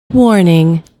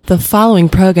Warning. The following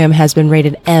program has been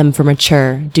rated M for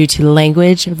mature due to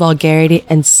language, vulgarity,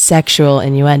 and sexual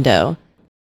innuendo.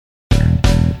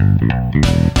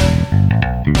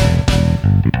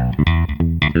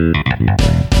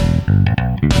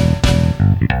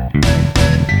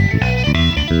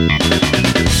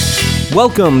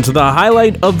 Welcome to the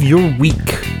highlight of your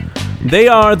week. They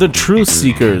are the truth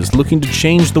seekers looking to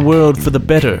change the world for the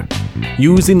better.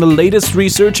 Using the latest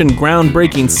research and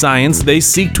groundbreaking science, they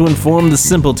seek to inform the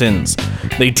simpletons.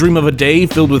 They dream of a day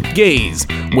filled with gays,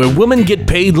 where women get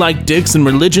paid like dicks and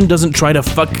religion doesn't try to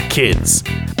fuck kids.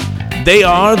 They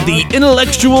are the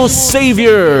intellectual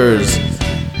saviors.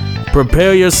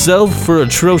 Prepare yourself for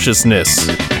atrociousness.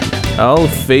 All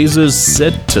phasers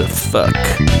set to fuck.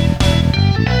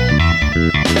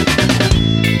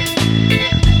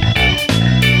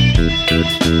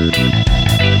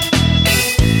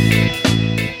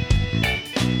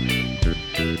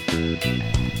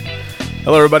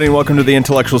 Hello, everybody, and welcome to the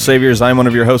Intellectual Saviors. I'm one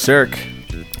of your hosts, Eric.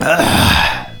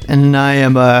 And I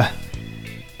am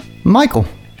Michael,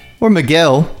 or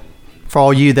Miguel, for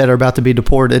all you that are about to be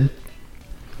deported.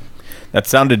 That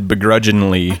sounded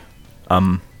begrudgingly,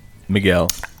 Miguel.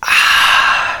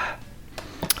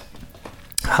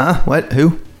 Huh? What?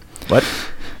 Who? What?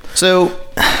 So,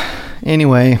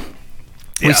 anyway,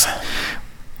 Yeah.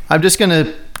 I'm just going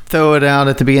to throw it out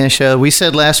at the beginning of the show. We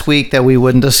said last week that we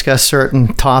wouldn't discuss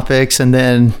certain topics, and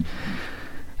then,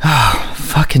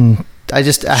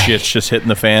 Shit's just hitting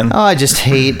the fan. I just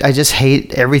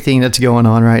hate everything that's going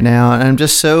on right now. And I'm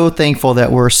just so thankful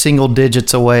that we're single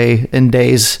digits away in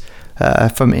days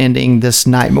from ending this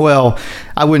nightmare. Well,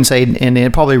 I wouldn't say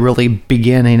ending, probably really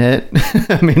beginning it.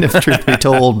 I mean, if truth be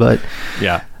told, but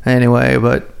Yeah.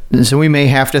 anyway, so we may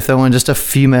have to throw in just a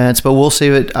few minutes, but we'll see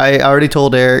what I already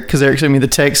told Eric, because Eric sent me the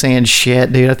text saying,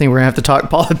 shit, dude, I think we're gonna have to talk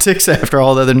politics after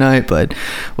all the other night, but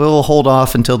we'll hold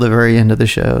off until the very end of the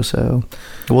show. So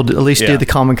we'll at least do the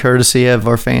common courtesy of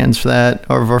our fans for that,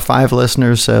 or of our 5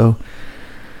 listeners. So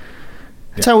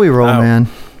that's how we roll, man.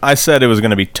 I said it was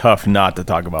going to be tough not to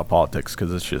talk about politics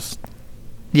because it's just...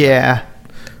 Yeah.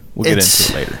 We'll get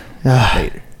into it later.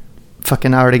 Later.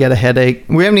 Fucking, I already got a headache.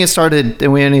 We haven't even started,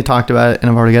 and we haven't even talked about it, and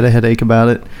I've already got a headache about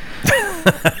it.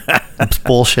 It's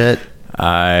bullshit.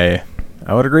 I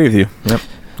would agree with you. Yep.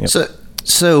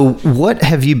 So what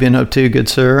have you been up to, good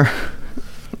sir?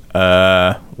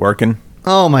 Working.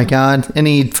 Oh my God.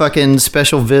 Any fucking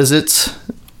special visits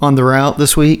on the route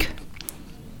this week?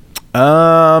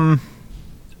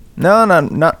 No,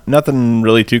 nothing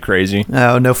really too crazy.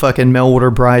 Oh, no fucking mail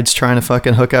order brides trying to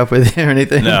fucking hook up with you or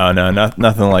anything? No,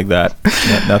 nothing like that.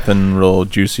 Nothing real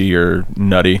juicy or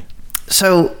nutty.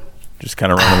 So... Just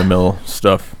kind of run-of-the-mill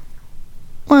stuff.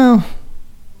 Well,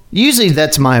 usually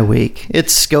that's my week.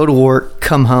 It's go to work,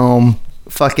 come home,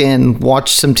 fucking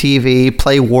watch some TV,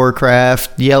 play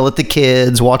Warcraft, yell at the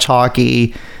kids, watch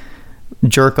hockey,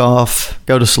 jerk off,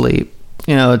 go to sleep.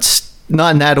 You know, it's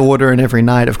not in that order and every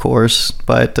night, of course,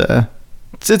 but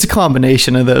it's a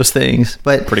combination of those things.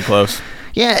 But pretty close.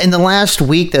 Yeah, in the last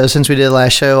week, though, since we did the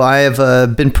last show, I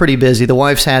have been pretty busy. The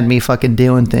wife's had me fucking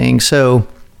doing things. So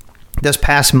this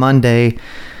past Monday,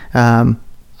 I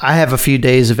have a few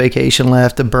days of vacation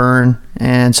left to burn,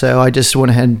 and so I just went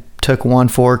ahead and took one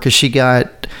for her because she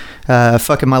got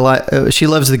fucking my life. She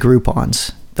loves the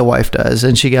Groupons. The wife does,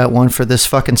 and she got one for this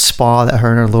fucking spa that her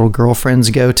and her little girlfriends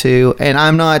go to. And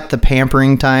I'm not the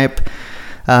pampering type.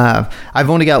 I've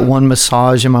only got one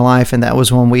massage in my life, and that was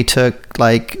when we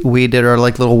did our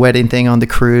like little wedding thing on the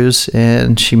cruise,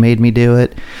 and she made me do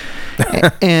it.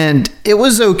 And it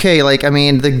was okay. Like, I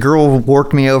mean, the girl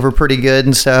worked me over pretty good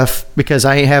and stuff because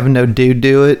I ain't having no dude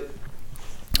do it.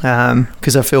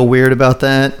 Because I feel weird about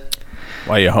that.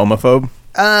 Why, you homophobe?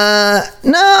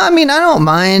 No, I mean, I don't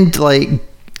mind, like,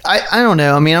 I don't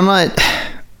know. I mean, I'm not,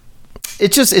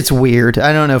 it's weird.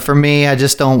 I don't know. For me, I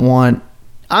just don't want,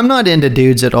 I'm not into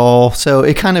dudes at all. So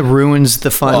it kind of ruins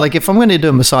the fun. Well, like, if I'm going to do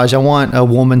a massage, I want a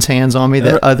woman's hands on me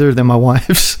that other than my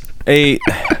wife's. A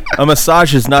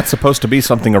massage is not supposed to be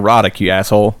something erotic, you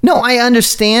asshole. No, I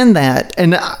understand that.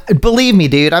 And believe me,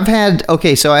 dude, I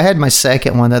had my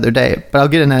second one the other day, but I'll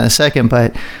get into that in a second.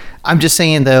 But I'm just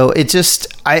saying, though,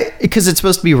 because it's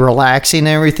supposed to be relaxing and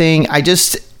everything,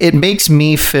 it makes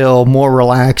me feel more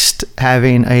relaxed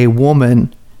having a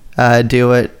woman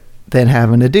do it than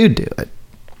having a dude do it.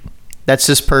 That's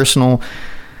just personal.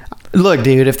 Look,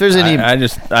 dude, if there's any... I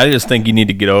just think you need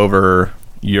to get over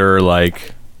your,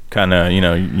 like, kind of,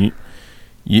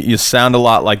 you sound a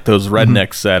lot like those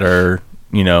rednecks that are,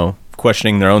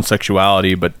 questioning their own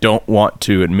sexuality but don't want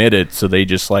to admit it, so they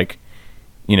just, like,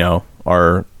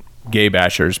 are gay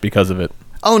bashers because of it.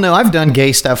 Oh no, I've done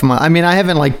gay stuff. I mean, I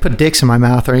haven't like put dicks in my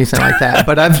mouth or anything like that,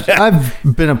 but I've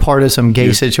been a part of some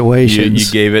gay situations.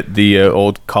 You gave it the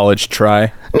old college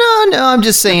try. No, I'm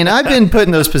just saying I've been put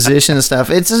in those positions and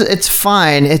stuff. It's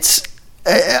fine.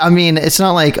 I mean, it's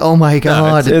not like, oh my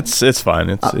god, no, it's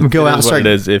fine. Go out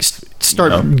and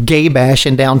start gay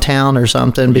bashing downtown or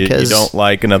something because you don't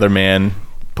like another man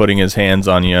putting his hands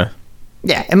on you.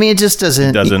 Yeah, I mean, it just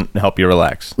doesn't help you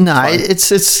relax. No, it's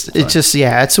just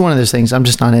it's one of those things I'm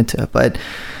just not into. But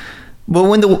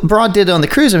when the broad did it on the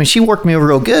cruise, I mean, she worked me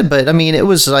real good. But I mean, it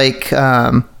was like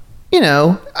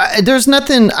there's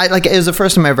nothing. It was the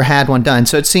first time I ever had one done,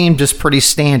 so it seemed just pretty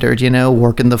standard.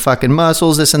 Working the fucking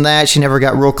muscles, this and that. She never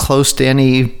got real close to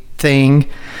anything.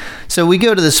 So we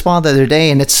go to the spa the other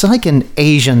day, and it's like an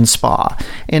Asian spa,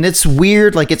 and it's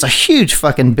weird. Like, it's a huge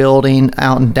fucking building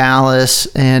out in Dallas,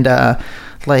 and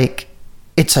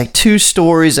it's like 2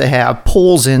 stories. They have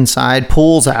pools inside,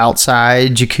 pools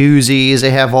outside, jacuzzis.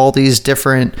 They have all these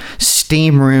different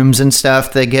steam rooms and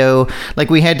stuff that go, like,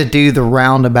 we had to do the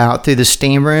roundabout through the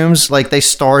steam rooms. Like, they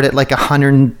start at like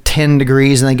 110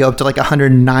 degrees and they go up to like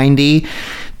 190,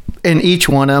 and each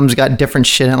one of them's got different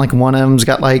shit in it. Like, one of them's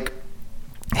got like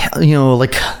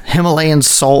Himalayan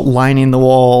salt lining the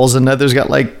walls, and others got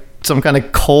like some kind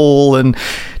of coal and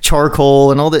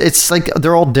charcoal and all that. It's like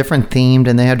they're all different themed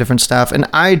and they have different stuff, and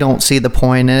I don't see the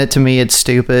point in it. To me, it's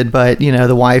stupid, but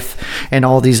the wife and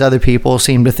all these other people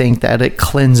seem to think that it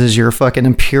cleanses your fucking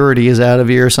impurities out of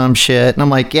you or some shit, and I'm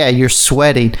like, yeah, you're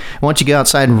sweating. Why don't you go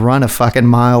outside and run a fucking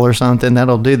mile or something?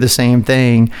 That'll do the same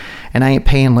thing, and I ain't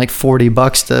paying like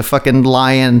 $40 to fucking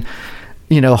lie in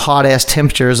hot ass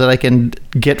temperatures that I can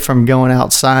get from going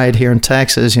outside here in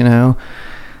Texas,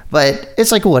 but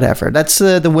it's like, whatever. That's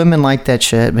the women like that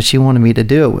shit, but she wanted me to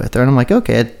do it with her, and I'm like,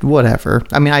 okay, whatever.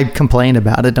 I mean, I complained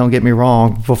about it, don't get me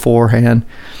wrong, beforehand,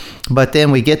 but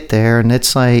then we get there and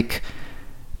it's like,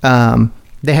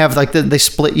 they have like they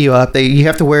split you up. You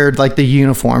have to wear like the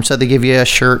uniform, so they give you a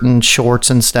shirt and shorts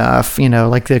and stuff.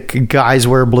 Like the guys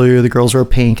wear blue, the girls wear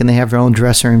pink, and they have their own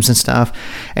dressing rooms and stuff.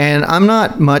 And I'm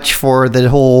not much for the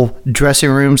whole dressing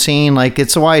room scene. Like,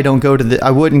 it's why I don't go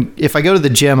to if I go to the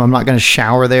gym, I'm not going to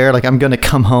shower there. Like, I'm going to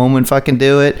come home and fucking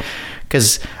do it.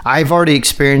 Because I've already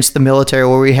experienced the military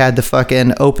where we had the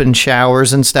fucking open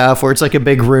showers and stuff, where it's like a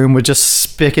big room with just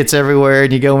spigots everywhere,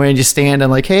 and you go in and you stand and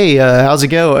like, hey, how's it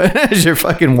going? As you're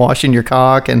fucking washing your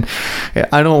cock, and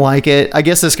I don't like it. I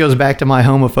guess this goes back to my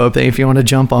homophobe thing. If you want to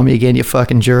jump on me again, you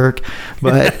fucking jerk.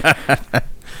 But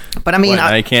I mean,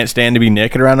 I can't stand to be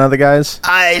naked around other guys.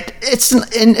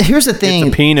 And here's the thing: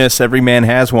 it's a penis. Every man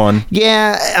has one.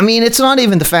 Yeah, I mean, it's not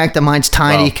even the fact that mine's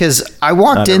tiny, because I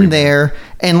walked in there.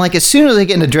 And like, as soon as I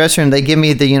get in the dressing room, they give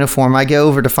me the uniform. I go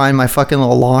over to find my fucking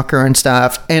little locker and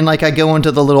stuff. And like, I go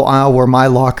into the little aisle where my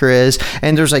locker is,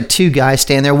 and there's like 2 guys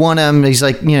standing there. One of them, he's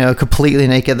like, completely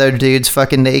naked. The other dude's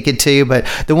fucking naked too. But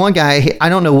the one guy, I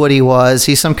don't know what he was.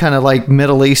 He's some kind of like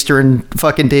Middle Eastern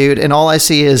fucking dude. And all I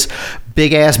see is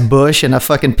big ass bush and a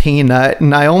fucking peanut,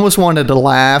 and I almost wanted to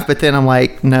laugh, but then I'm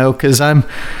like, no, because I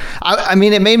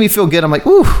mean, it made me feel good. I'm like,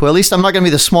 ooh, well, at least I'm not gonna be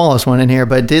the smallest one in here.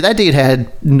 But dude, that dude had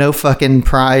no fucking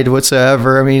pride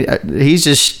whatsoever. I mean, he's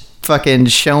just fucking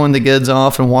showing the goods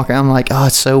off and walking. I'm like, oh,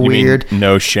 it's so weird.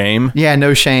 No shame. Yeah,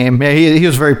 no shame. Yeah, he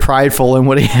was very prideful in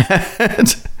what he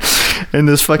had. And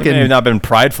this fucking, he may have not been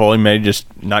prideful. He may just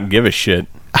not give a shit.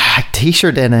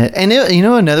 T-shirt in it. And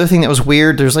another thing that was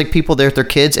weird, there's like people there with their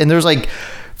kids, and there's like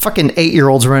fucking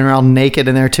 8-year-olds running around naked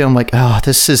in there too. I'm like, oh,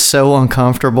 this is so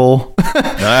uncomfortable.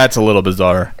 That's a little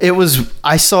bizarre.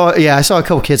 I saw a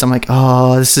couple kids. I'm like,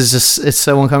 oh, this is just, it's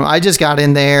so uncomfortable. I just got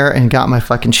in there and got my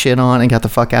fucking shit on and got the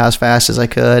fuck out as fast as I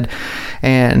could.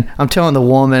 And I'm telling the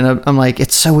woman, I'm like,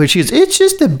 it's so weird. She goes, it's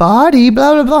just the body,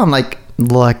 blah, blah, blah. I'm like,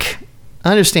 look, I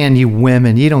understand you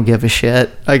women, you don't give a shit.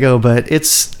 I go, but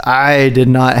I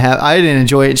didn't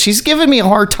enjoy it. She's giving me a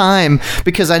hard time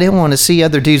because I didn't want to see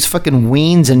other dudes fucking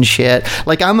weens and shit.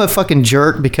 Like, I'm a fucking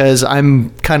jerk because I'm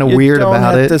kind of weird about it. You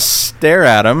don't have to stare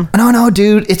at them. No,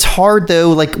 dude. It's hard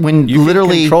though. Like, when you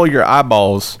literally can control your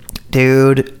eyeballs.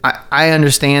 Dude, I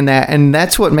understand that, and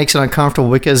that's what makes it uncomfortable,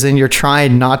 because then you're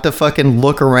trying not to fucking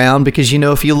look around, because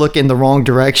if you look in the wrong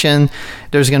direction,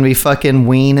 there's gonna be fucking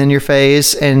ween in your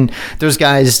face, and there's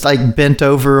guys like bent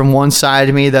over on one side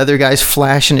of me, the other guy's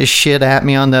flashing his shit at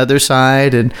me on the other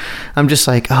side, and I'm just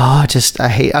like, I'm just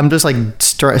like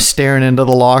staring into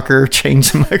the locker,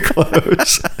 changing my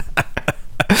clothes.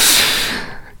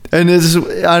 And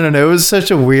I don't know, it was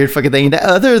such a weird fucking thing.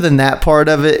 Other than that part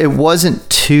of it, it wasn't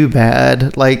too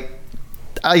bad. Like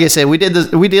I said, we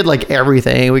did like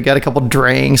everything. We got a couple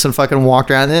drinks and fucking walked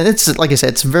around. And it's, like I said,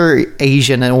 it's very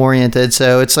Asian and oriented.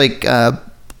 So it's like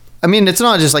I mean, it's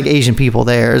not just like Asian people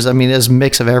there. There's a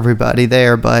mix of everybody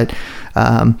there, but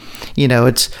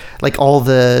it's like all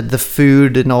the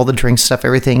food and all the drink stuff,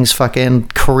 everything's fucking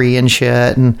Korean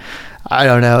shit, and I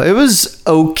don't know. It was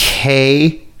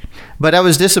okay, but I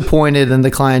was disappointed in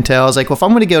the clientele. I was like, well, if I'm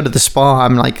going to go to the spa,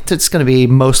 I'm like, it's going to be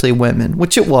mostly women,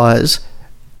 which it was.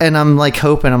 And I'm like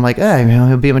hoping, I'm like,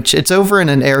 it'll be much. It's over in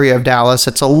an area of Dallas.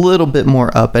 It's a little bit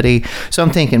more uppity. So I'm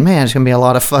thinking, man, there's going to be a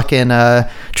lot of fucking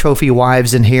trophy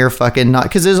wives in here fucking not.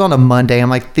 Because it's on a Monday.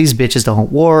 I'm like, these bitches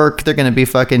don't work. They're going to be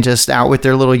fucking just out with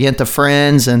their little yenta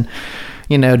friends and,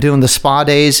 doing the spa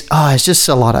days. Oh, it's just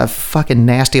a lot of fucking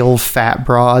nasty old fat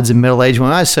broads and middle-aged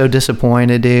women. I was so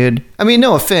disappointed, dude. I mean,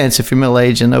 no offense if you're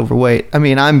middle-aged and overweight. I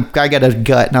mean, I got a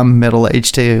gut and I'm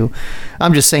middle-aged too.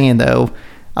 I'm just saying, though,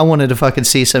 I wanted to fucking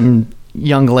see some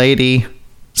young lady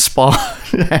spa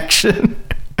action.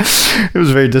 It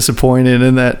was very disappointed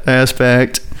in that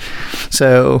aspect.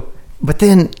 So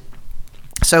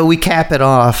we cap it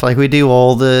off. Like, we do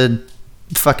all the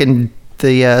fucking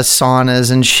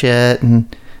saunas and shit,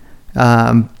 and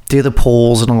do the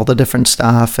pools and all the different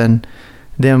stuff. And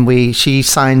then she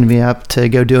signed me up to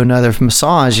go do another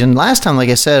massage. And last time, like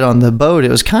I said, on the boat,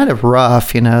 it was kind of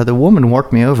rough. The woman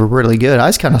worked me over really good. I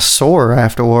was kind of sore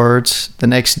afterwards the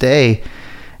next day.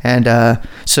 And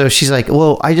so she's like,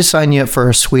 well, I just signed you up for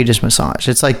a Swedish massage.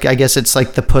 It's like, I guess it's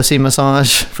like the pussy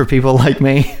massage for people like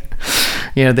me.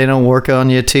 They don't work on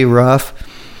you too rough.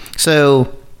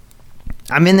 So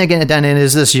I'm in there getting it done, and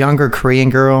there's this younger Korean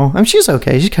girl. She's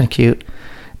okay. She's kind of cute.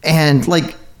 And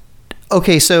like,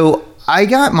 okay, so I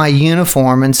got my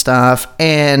uniform and stuff,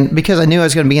 and because I knew I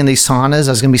was going to be in these saunas,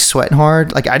 I was going to be sweating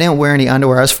hard. Like, I didn't wear any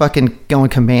underwear. I was fucking going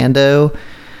commando.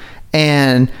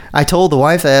 And I told the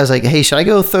wife that I was like, hey, should I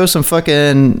go throw some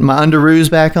fucking my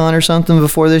underoos back on or something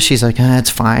before this? She's like, it's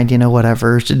fine,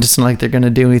 whatever. It's just not like they're going to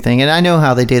do anything. And I know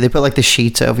how they do. They put like the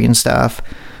sheets over you and stuff.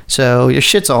 So your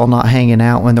shit's all not hanging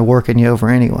out when they're working you over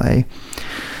anyway.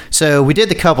 So we did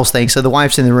the couples thing. So the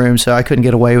wife's in the room, so I couldn't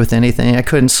get away with anything. I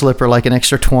couldn't slip her like an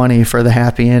extra 20 for the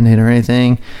happy ending or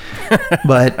anything.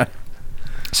 But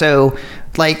so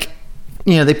like,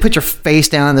 they put your face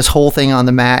down, this whole thing on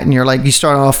the mat, and you're like, you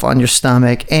start off on your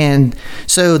stomach. And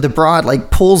so the broad like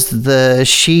pulls the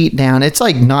sheet down. It's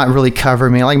like not really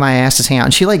covering me. Like, my ass is hanging out.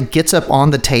 And she like gets up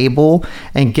on the table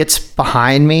and gets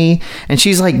behind me, and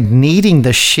she's like kneading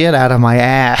the shit out of my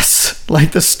ass,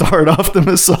 like to start off the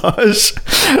massage,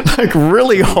 like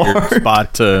really hard. Your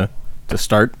spot to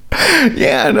start.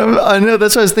 Yeah, and I know,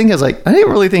 that's what I was thinking. I was like, I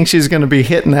didn't really think she was going to be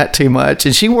hitting that too much,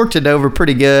 and she worked it over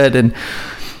pretty good. And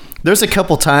there's a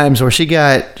couple times where she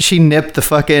nipped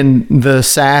the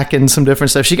sack and some different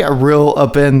stuff. She got real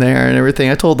up in there and everything.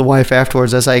 I told the wife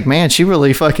afterwards, I was like, man, she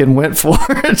really fucking went for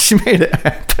it. She made it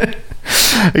happen.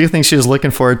 I think she was looking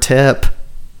for a tip.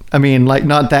 I mean, like,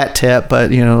 not that tip,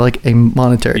 but, like a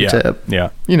monetary tip.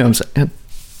 Yeah. You know what I'm saying?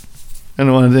 I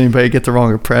don't want anybody to get the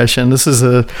wrong impression. This is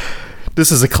a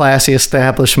classy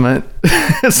establishment.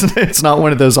 It's not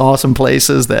one of those awesome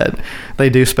places that they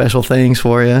do special things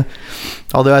for you.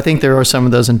 Although I think there are some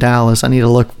of those in Dallas. I need to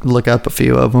look up a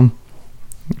few of them.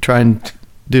 Try and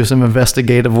do some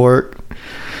investigative work.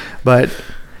 But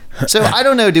so I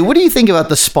don't know, dude. What do you think about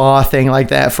the spa thing like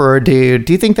that for a dude?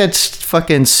 Do you think that's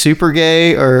fucking super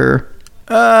gay or?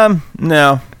 No,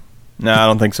 I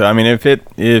don't think so. I mean, if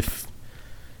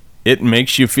it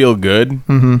makes you feel good.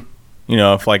 Mm-hmm.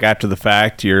 If like after the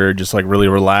fact you're just like really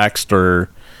relaxed, or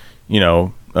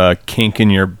a kink in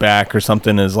your back or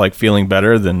something is like feeling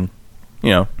better, then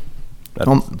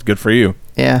that's good for you.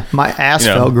 Yeah, my ass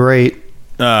felt great.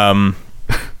 When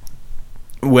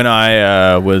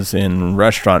I was in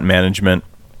restaurant management,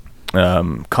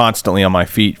 constantly on my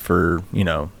feet for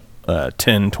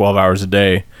 10, 12 hours a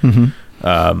day,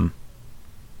 mm-hmm.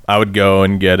 I would go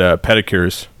and get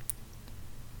pedicures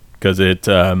because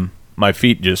my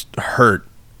feet just hurt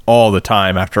all the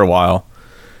time after a while.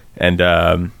 And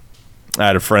I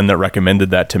had a friend that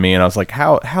recommended that to me, and I was like,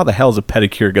 how the hell is a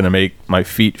pedicure going to make my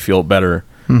feet feel better?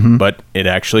 Mm-hmm. But it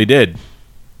actually did.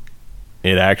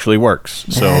 It actually works.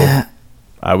 So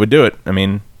I would do it. I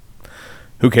mean,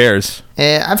 who cares?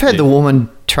 I've had the woman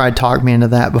try to talk me into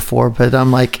that before, but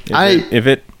I'm like, if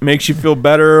it makes you feel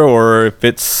better, or if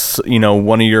it's,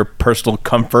 one of your personal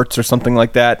comforts or something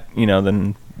like that,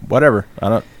 then whatever.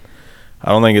 I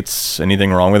don't think it's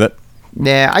anything wrong with it.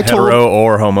 Yeah, hetero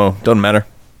or homo, doesn't matter.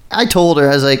 I told her,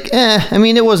 I was like, I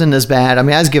mean, it wasn't as bad. I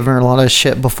mean, I was giving her a lot of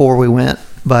shit before we went,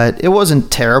 but it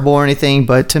wasn't terrible or anything.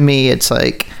 But to me, it's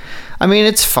like, I mean,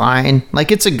 it's fine.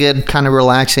 Like, it's a good kind of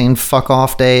relaxing fuck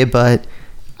off day, but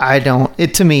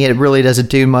to me, it really doesn't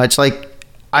do much. Like,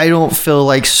 I don't feel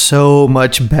like so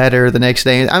much better the next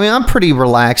day. I mean, I'm pretty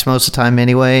relaxed most of the time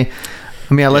anyway.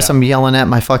 I mean, unless I'm yelling at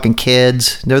my fucking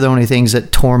kids. They're the only things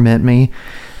that torment me.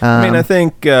 I mean, I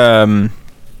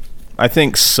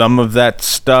think some of that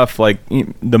stuff, like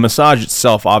the massage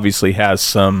itself obviously has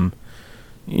some,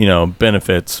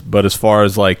 benefits, but as far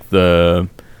as like the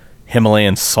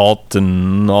Himalayan salt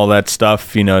and all that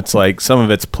stuff, it's like some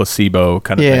of it's placebo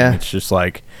kind of thing. It's just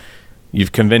like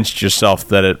you've convinced yourself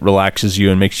that it relaxes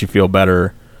you and makes you feel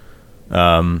better,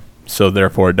 so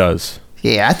therefore it does.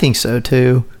 Yeah, I think so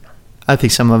too. I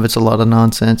think some of it's a lot of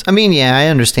nonsense. I mean, yeah, I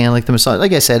understand like the massage.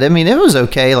 Like I said, I mean, it was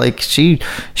okay. Like she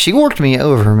worked me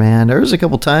over, man. There was a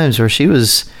couple times where she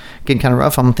was getting kind of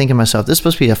rough. I'm thinking to myself, this is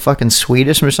supposed to be a fucking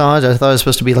Swedish massage. I thought it was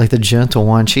supposed to be like the gentle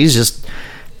one. She's just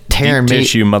tearing deep me.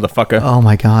 Tissue, motherfucker. Oh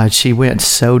my God, she went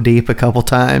so deep a couple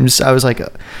times. I was like,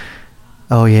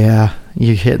 oh yeah,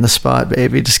 you're hitting the spot,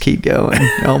 baby. Just keep going.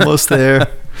 Almost there.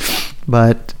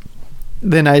 But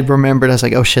then I remembered, I was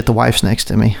like, oh shit, the wife's next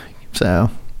to me. So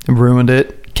it ruined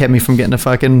it. Kept me from getting a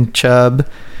fucking chub.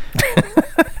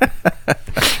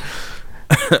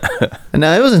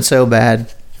 No, it wasn't so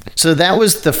bad. So that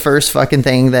was the first fucking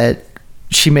thing that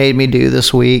she made me do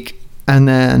this week. And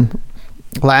then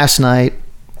last night,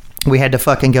 we had to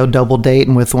fucking go double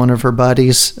dating with one of her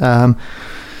buddies and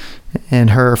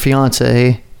her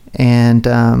fiance.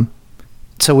 And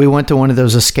so we went to one of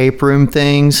those escape room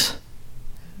things.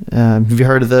 Have you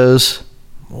heard of those?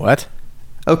 What?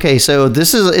 Okay, so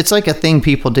it's like a thing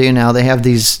people do now. They have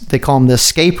these, they call them the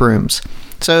escape rooms.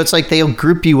 So it's like they'll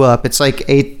group you up. It's like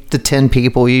 8 to 10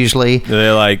 people usually.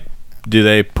 Do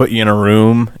they put you in a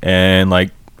room and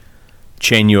like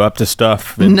chain you up to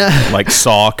stuff and like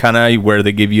Saw kind of, where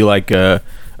they give you like a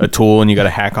tool and you got to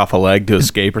hack off a leg to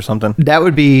escape or something? That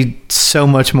would be so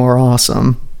much more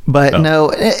awesome. But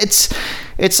no, it's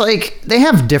like they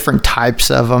have different types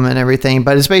of them and everything,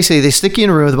 but it's basically they stick you in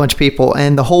a room with a bunch of people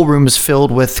and the whole room is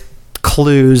filled with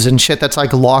clues and shit that's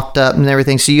like locked up and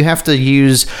everything. So you have to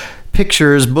use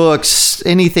pictures, books,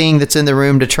 anything that's in the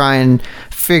room to try and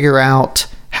figure out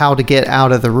how to get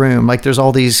out of the room. Like there's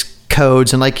all these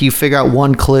codes and like you figure out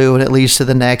one clue and it leads to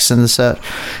the next and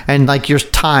and like you're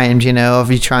timed,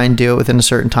 if you try and do it within a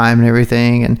certain time and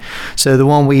everything. And so the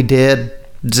one we did,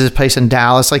 this place in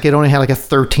Dallas, like it only had like a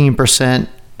 13%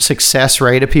 success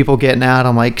rate of people getting out.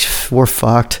 I'm like, we're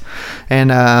fucked. And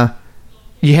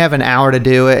you have an hour to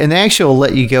do it, and they actually will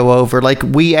let you go over. Like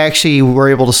we actually were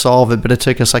able to solve it, but it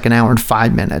took us like an hour and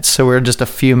 5 minutes, so we're just a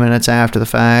few minutes after the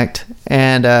fact.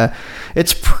 And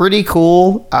it's pretty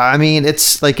cool. I mean,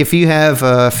 it's like if you have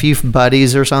a few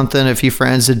buddies or something, a few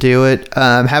friends to do it,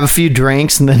 have a few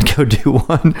drinks and then go do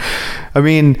one. I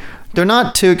mean, they're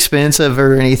not too expensive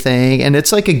or anything, and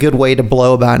it's like a good way to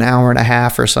blow about an hour and a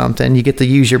half or something. You get to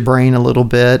use your brain a little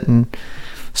bit, and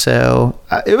so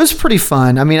it was pretty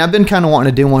fun. I mean, I've been kind of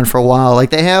wanting to do one for a while.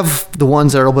 Like they have the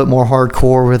ones that are a little bit more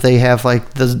hardcore, where they have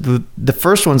like the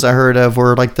first ones I heard of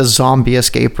were like the zombie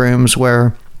escape rooms,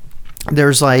 where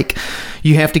there's like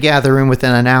you have to get out of the room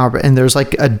within an hour, and there's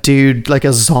like a dude, like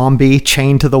a zombie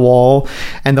chained to the wall,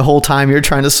 and the whole time you're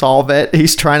trying to solve it,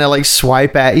 he's trying to like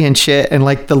swipe at you and shit, and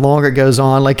like the longer it goes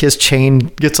on, like his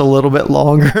chain gets a little bit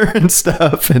longer and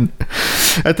stuff, and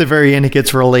at the very end it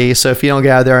gets released. So if you don't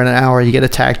get out of there in an hour, you get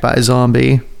attacked by a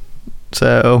zombie.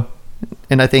 So,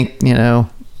 and I think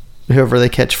whoever they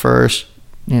catch first,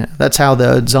 that's how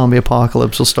the zombie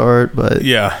apocalypse will start. But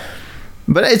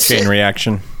it's chain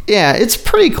reaction. Yeah, it's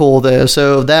pretty cool though.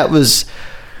 So I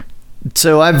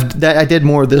did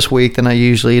more this week than I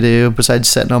usually do, besides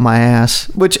sitting on my ass.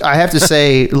 Which I have to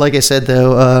say, like I said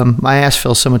though, my ass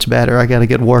feels so much better. I got a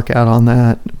good workout on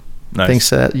that. Nice. Thanks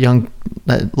to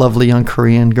that lovely young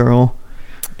Korean girl.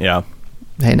 Yeah.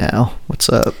 Hey now, what's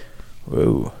up?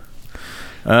 Whoa.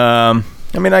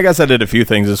 I mean, I guess I did a few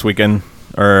things this weekend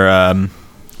or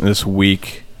this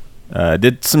week.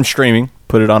 Did some streaming.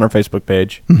 Put it on our Facebook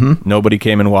page. Mm-hmm. Nobody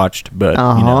came and watched, but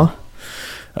I'm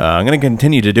going to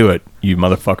continue to do it, you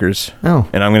motherfuckers. Oh.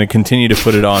 And I'm going to continue to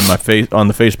put it on on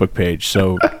the Facebook page.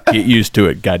 So get used to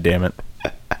it. God damn it.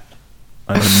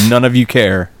 I know none of you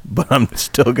care, but I'm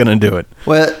still going to do it.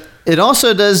 Well, it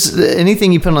also does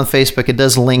anything you put on Facebook. It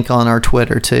does link on our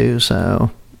Twitter too, so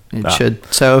it should.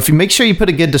 So if you make sure you put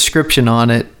a good description on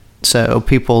it, so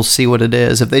people see what it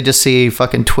is. If they just see a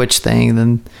fucking Twitch thing,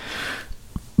 then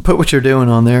put what you're doing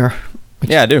on there.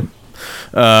 Yeah, I do.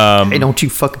 Hey, don't you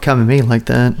fucking come at me like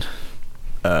that.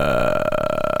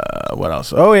 What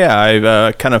else? Oh, yeah.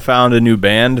 I've kind of found a new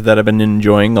band that I've been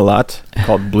enjoying a lot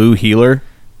called Blue Healer.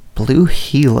 Blue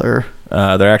Healer?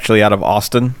 They're actually out of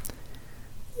Austin.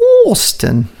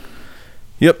 Austin?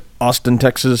 Yep, Austin,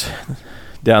 Texas.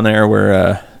 down there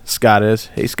where Scott is.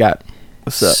 Hey, Scott.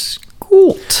 What's up?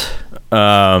 Scoot.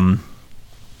 Yeah,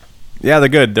 they're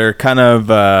good. They're kind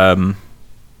of...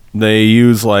 they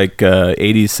use like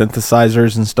 80s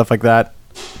synthesizers and stuff like that.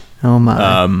 Oh,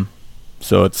 my.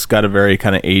 So it's got a very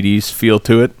kind of 80s feel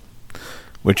to it,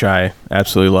 which I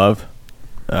absolutely love.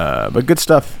 But good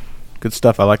stuff. Good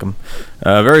stuff. I like them.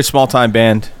 Very small-time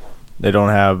band. They don't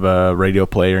have radio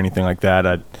play or anything like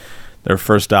that. Their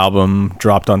first album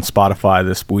dropped on Spotify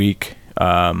this week.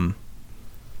 And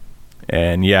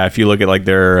yeah, if you look at like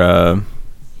their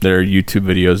YouTube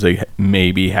videos, they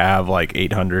maybe have like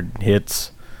 800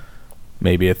 hits,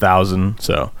 maybe 1,000.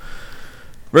 So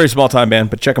very small-time band,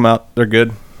 but check them out. They're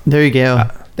good. There you go.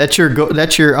 That's your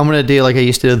I'm going to do like I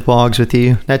used to do with Boggs with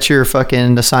you. That's your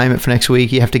fucking assignment for next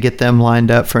week. You have to get them lined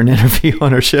up for an interview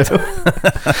on our show.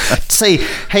 Say,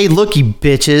 hey, look, you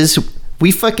bitches.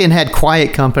 We fucking had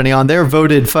Quiet Company on. They're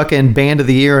voted fucking Band of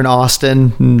the Year in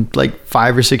Austin like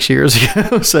 5 or 6 years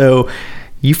ago. So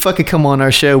you fucking come on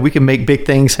our show. We can make big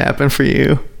things happen for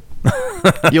you.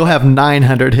 You'll have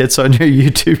 900 hits on your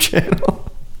YouTube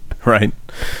channel. Right.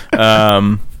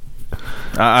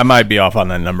 I might be off on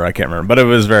that number. I can't remember, but it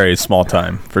was very small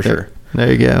time for sure.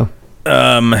 There you go.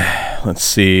 Let's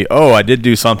see. Oh, I did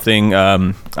do something.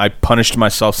 I punished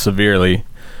myself severely,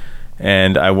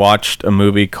 and I watched a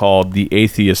movie called The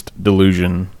Atheist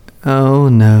Delusion. Oh,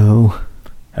 no.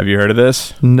 Have you heard of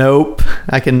this? Nope.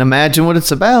 I can imagine what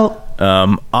it's about.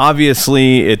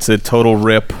 Obviously, it's a total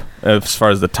rip, as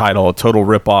far as the title, a total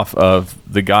rip-off of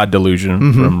The God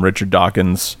Delusion from Richard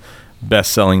Dawkins'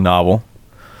 best-selling novel.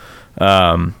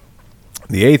 The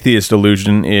Atheist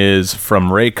Delusion is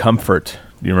from Ray Comfort.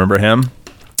 Do you remember him?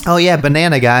 Oh, yeah,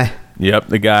 banana guy. Yep,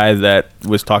 the guy that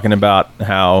was talking about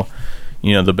how,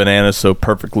 you know, the banana's so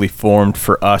perfectly formed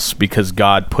for us because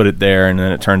God put it there, and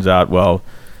then it turns out, well,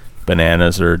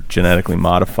 bananas are genetically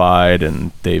modified,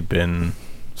 and they've been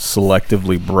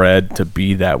selectively bred to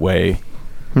be that way.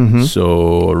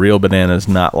 So a real banana's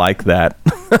not like that.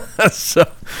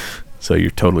 So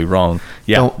you're totally wrong.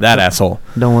 Yeah, that asshole.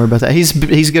 Don't worry about that.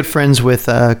 He's good friends with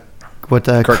Kirk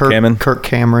Cameron. Kirk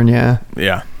Cameron, yeah.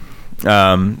 Yeah.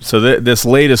 So this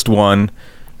latest one,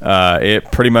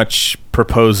 it pretty much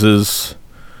proposes,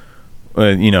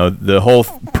 the whole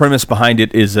premise behind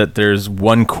it is that there's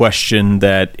one question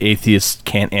that atheists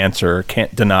can't answer,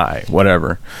 can't deny,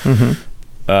 whatever.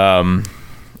 And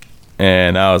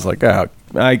I was like, oh,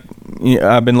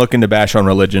 I've been looking to bash on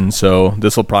religion, so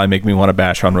this will probably make me want to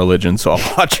bash on religion, so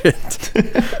I'll watch it.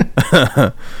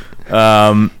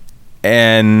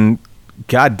 And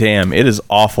goddamn, it is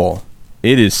awful.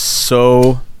 It is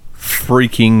so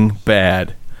freaking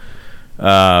bad.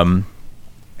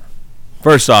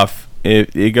 First off,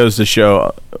 it goes to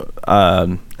show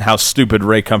how stupid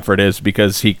Ray Comfort is,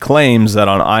 because he claims that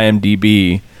on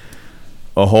IMDb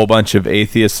a whole bunch of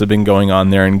atheists have been going on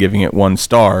there and giving it 1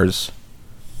 stars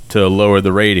to lower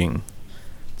the rating.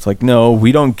 It's like, no,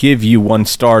 we don't give you 1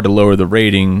 star to lower the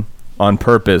rating on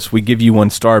purpose. We give you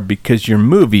 1 star because your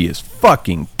movie is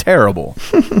fucking terrible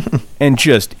and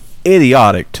just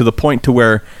idiotic to the point to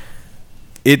where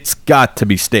it's got to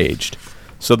be staged.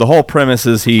 So the whole premise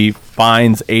is he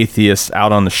finds atheists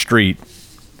out on the street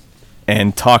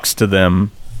and talks to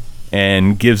them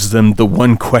and gives them the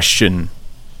one question.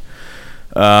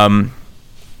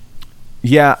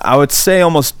 Yeah, I would say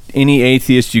almost any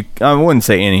atheist I wouldn't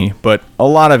say any, but a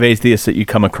lot of atheists that you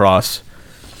come across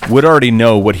would already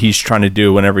know what he's trying to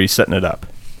do whenever he's setting it up.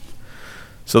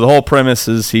 So the whole premise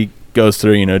is he goes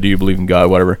through, do you believe in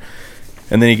God, whatever,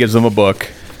 and then he gives them a book,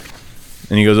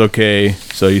 and he goes, okay,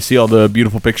 so you see all the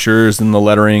beautiful pictures and the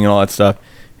lettering and all that stuff.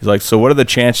 He's like, so what are the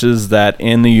chances that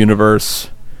in the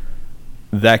universe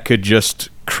that could just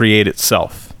create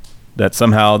itself? That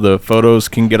somehow the photos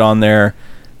can get on there,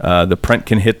 the print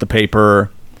can hit the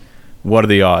paper. What are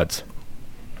the odds?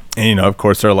 And, of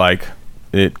course, they're like,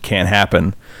 it can't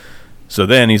happen. So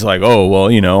then he's like, oh, well,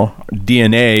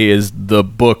 DNA is the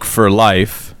book for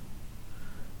life,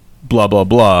 blah, blah,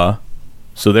 blah.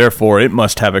 So therefore, it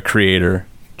must have a creator,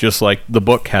 just like the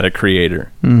book had a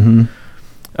creator.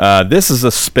 This is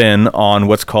a spin on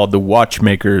what's called the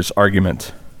watchmaker's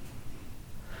argument.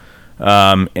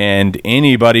 And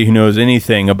anybody who knows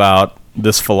anything about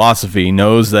this philosophy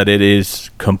knows that it is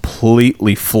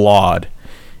completely flawed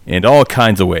in all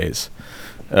kinds of ways.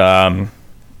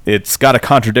 It's got a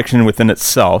contradiction within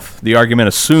itself. The argument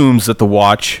assumes that the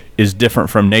watch is different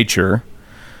from nature,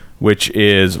 which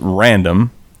is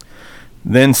random,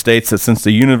 then states that since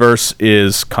the universe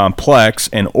is complex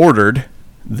and ordered,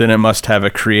 then it must have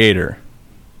a creator.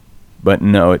 But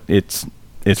no, it's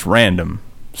random.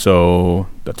 So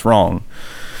that's wrong.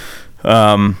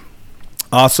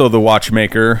 Also, the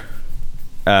watchmaker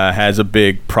has a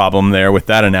big problem there with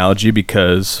that analogy,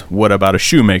 because what about a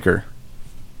shoemaker?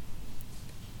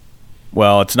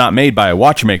 Well, it's not made by a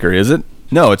watchmaker, is it?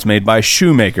 No, it's made by a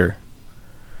shoemaker.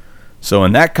 So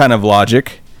in that kind of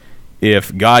logic,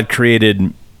 if God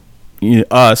created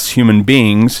us, human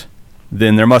beings,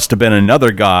 then there must have been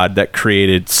another God that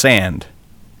created sand,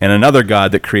 and another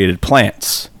God that created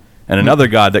plants, and another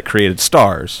God that created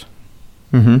stars.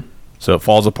 Mm-hmm. So it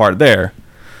falls apart there.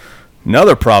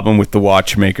 Another problem with the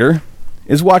watchmaker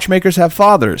is watchmakers have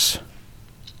fathers.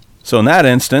 So in that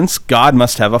instance, God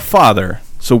must have a father.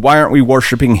 So why aren't we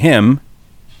worshiping him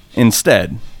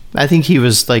instead? I think he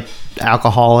was like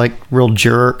alcoholic, real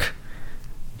jerk.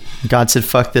 God said,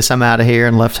 fuck this, I'm out of here,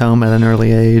 and left home at an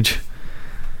early age.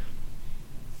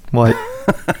 What?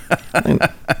 Isn't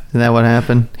that what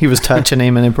happened? He was touching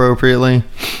him inappropriately.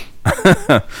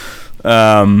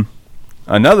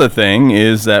 Another thing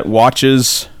is that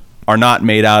watches are not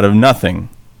made out of nothing.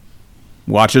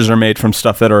 Watches are made from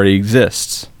stuff that already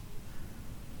exists.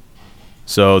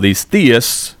 So these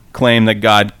theists claim that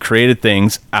God created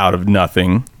things out of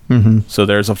nothing. Mm-hmm. So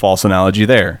there's a false analogy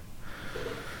there.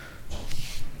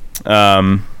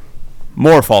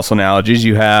 More false analogies.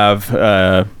 You have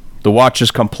the watch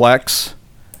is complex.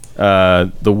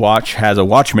 The watch has a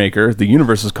watchmaker. The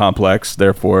universe is complex.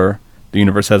 Therefore, the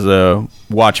universe has a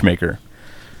watchmaker.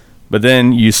 But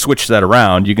then you switch that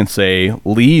around. You can say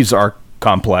leaves are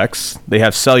complex. They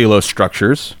have cellulose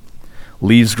structures.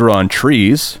 Leaves grow on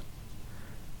trees.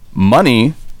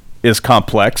 Money is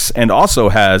complex and also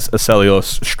has a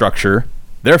cellulose structure.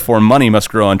 Therefore, money must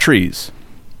grow on trees.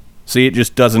 See, it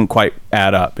just doesn't quite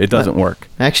add up. It doesn't work.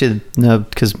 Actually, no,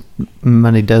 because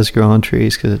money does grow on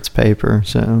trees because it's paper,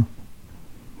 so.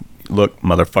 Look,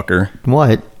 motherfucker.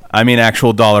 What? I mean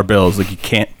actual dollar bills. Like, you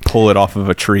can't pull it off of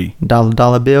a tree.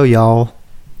 Dollar bill, y'all.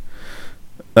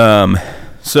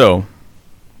 So,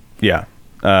 yeah.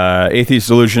 Atheist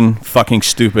Delusion, fucking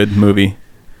stupid movie.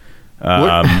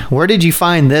 Where did you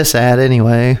find this at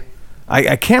anyway?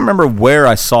 I can't remember where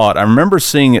I saw it. I remember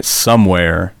seeing it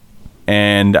somewhere,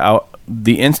 and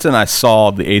the instant I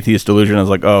saw the Atheist Delusion, I was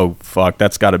like, oh, fuck,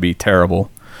 that's got to be terrible.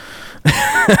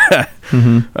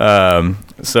 Mm-hmm.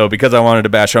 So because I wanted to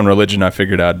bash on religion, I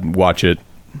figured I'd watch it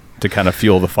to kind of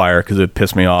fuel the fire because it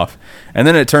pissed me off. And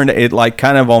then it like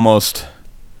kind of almost,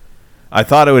 I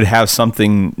thought it would have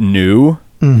something new.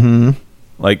 Mm-hmm.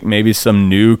 Like maybe some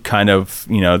new kind of,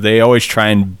 they always try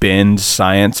and bend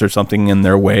science or something in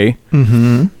their way.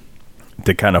 Mm-hmm.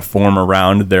 To kind of form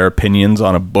around their opinions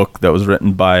on a book that was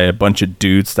written by a bunch of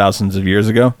dudes thousands of years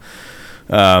ago.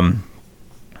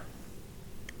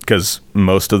 Because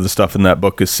most of the stuff in that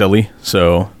book is silly,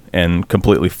 and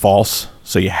completely false.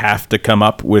 So you have to come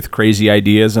up with crazy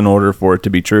ideas in order for it to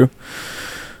be true.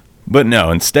 But no,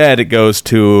 instead it goes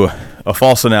to a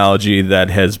false analogy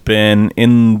that has been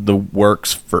in the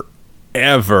works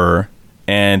forever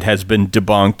and has been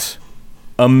debunked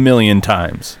a million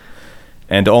times.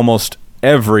 And almost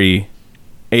every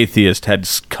atheist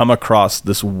has come across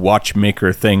this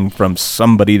watchmaker thing from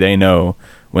somebody they know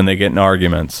when they get in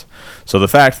arguments. So the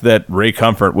fact that Ray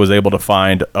Comfort was able to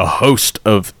find a host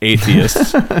of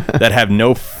atheists that have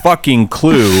no fucking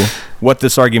clue what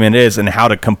this argument is and how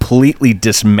to completely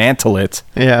dismantle it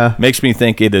makes me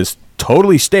think it is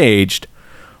totally staged,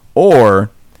 or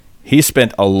he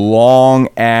spent a long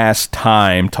ass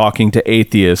time talking to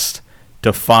atheists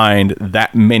to find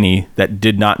that many that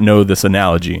did not know this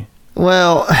analogy.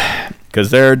 Well,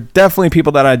 because there are definitely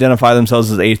people that identify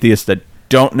themselves as atheists that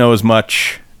don't know as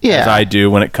much as I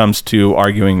do when it comes to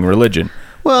arguing religion.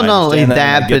 Well, not only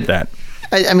that, but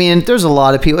I mean, there's a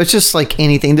lot of people. It's just like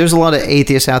anything. There's a lot of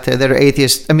atheists out there that are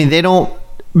atheists. I mean, they don't,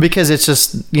 because it's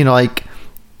just, like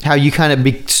how you kind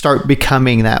of start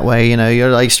becoming that way.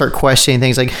 You're like start questioning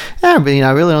things like, but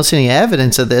I really don't see any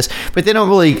evidence of this. But they don't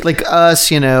really, like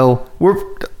us,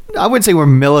 I wouldn't say we're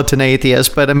militant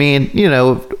atheists, but I mean,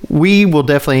 we will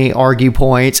definitely argue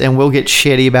points and we'll get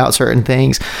shitty about certain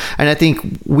things. And I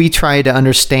think we try to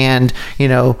understand,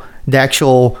 the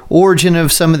actual origin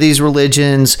of some of these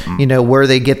religions, where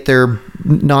they get their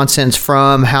nonsense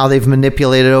from, how they've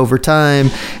manipulated over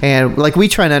time. And like we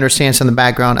try to understand some of the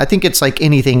background. I think it's like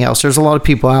anything else. There's a lot of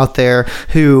people out there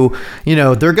who,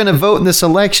 they're going to vote in this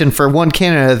election for one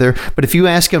candidate or other, but if you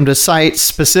ask them to cite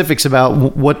specifics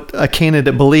about what a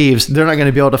candidate believes, they're not going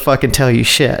to be able to fucking tell you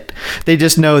shit. They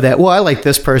just know that, well, I like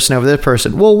this person over this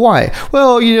person. Well, why?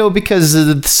 Well, because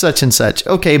of such and such.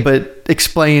 Okay, but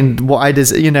explain why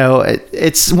does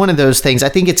it's one of those things. I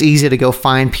think it's easy to go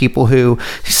find people who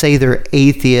say they're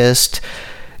atheist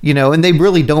and they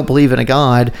really don't believe in a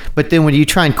God. But then when you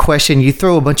try and question, you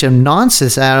throw a bunch of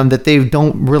nonsense at them that they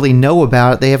don't really know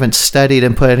about. They haven't studied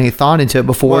and put any thought into it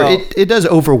before. Well, it does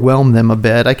overwhelm them a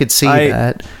bit. I could see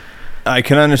that. I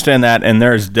can understand that, and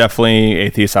there's definitely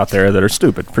atheists out there that are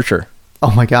stupid, for sure.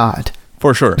 Oh my God.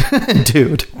 For sure.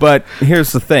 Dude. But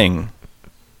here's the thing.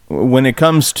 When it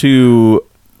comes to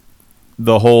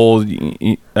the whole,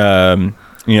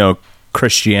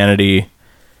 Christianity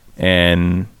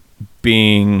and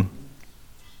being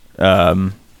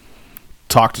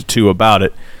talked to about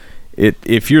it,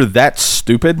 if you're that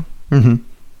stupid,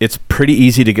 it's pretty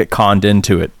easy to get conned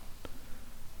into it.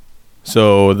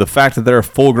 So the fact that there are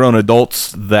full-grown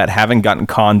adults that haven't gotten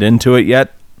conned into it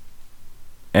yet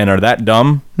and are that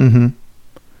dumb,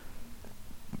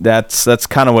 that's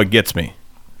kind of what gets me.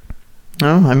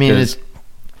 Oh, I mean, it's...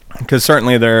 Because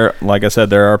certainly like I said,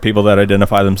 there are people that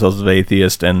identify themselves as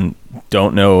atheist and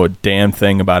don't know a damn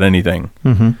thing about anything.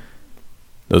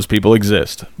 Those people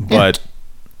exist. But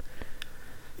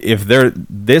if they're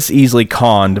this easily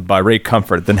conned by Ray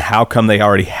Comfort, then how come they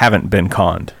already haven't been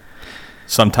conned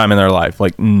sometime in their life?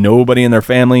 Like, nobody in their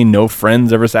family, no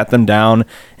friends ever sat them down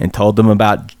and told them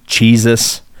about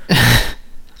Jesus.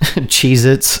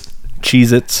 Cheez-Its.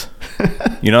 Cheez-Its.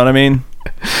 You know what I mean?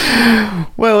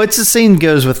 Well, it's the same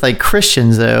goes with like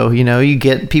Christians, though. You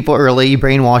get people early, you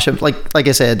brainwash them. Like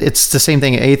I said, it's the same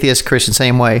thing. Atheist, Christian,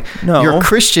 same way. No, you're a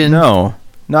Christian. No,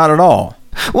 not at all.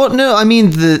 Well, no, I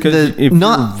mean if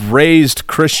you're raised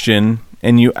Christian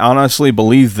and you honestly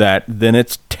believe that, then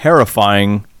it's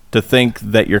terrifying to think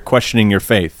that you're questioning your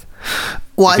faith.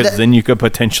 Well, because then you could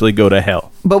potentially go to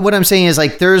hell. But what I'm saying is,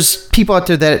 like, there's people out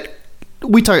there that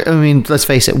we talk. I mean, let's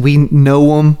face it, we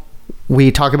know them. We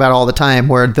talk about it all the time,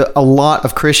 where a lot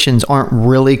of Christians aren't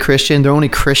really Christian. They're only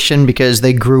Christian because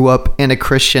they grew up in a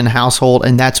Christian household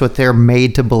and that's what they're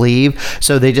made to believe.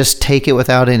 So they just take it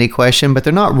without any question, but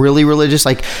they're not really religious.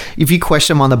 Like, if you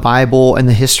question them on the Bible and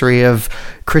the history of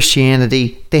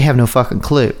Christianity, they have no fucking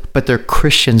clue, but they're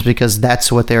Christians because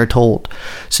that's what they're told.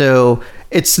 So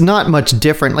it's not much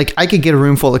different. Like, I could get a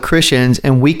room full of Christians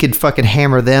and we could fucking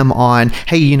hammer them on,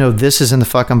 hey, this is in the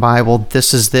fucking Bible.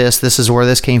 This is where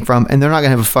this came from. And they're not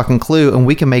going to have a fucking clue. And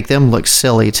we can make them look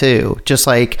silly too. Just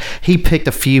like he picked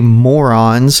a few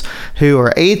morons who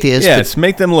are atheists. Yes,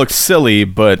 make them look silly.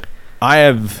 But I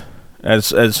have,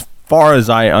 as far as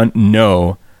I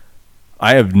know,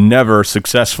 I have never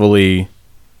successfully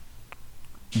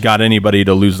got anybody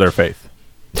to lose their faith.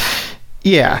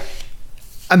 Yeah.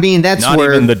 I mean, that's not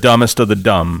where... even the dumbest of the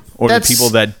dumb, or the people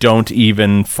that don't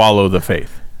even follow the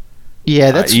faith.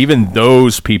 Yeah, that's... even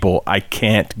those people, I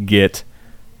can't get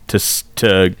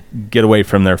to get away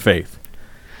from their faith.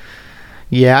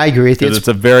 Yeah, I agree with you. Because it's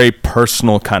a very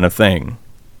personal kind of thing.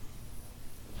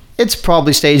 It's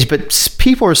probably staged, but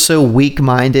people are so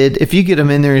weak-minded. If you get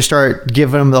them in there and start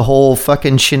giving them the whole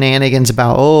fucking shenanigans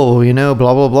about, blah,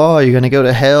 blah, blah, you're going to go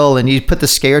to hell, and you put the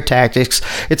scare tactics.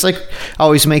 It's like, I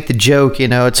always make the joke,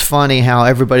 it's funny how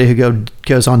everybody who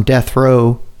goes on death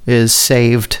row is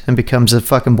saved and becomes a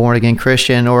fucking born-again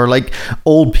Christian. Or like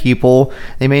old people,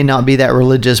 they may not be that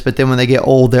religious, but then when they get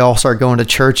old, they all start going to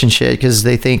church and shit because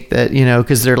they think that,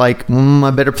 because they're like,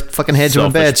 I better fucking hedge my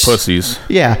bets. Pussies.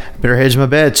 Yeah, better hedge my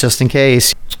bets just in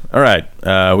case. All right,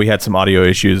 we had some audio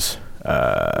issues,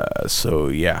 so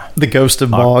yeah. The ghost of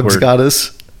Boggs got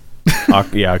us.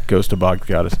 Yeah, ghost of Boggs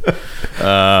got us.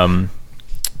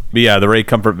 But yeah, the Ray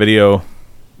Comfort video,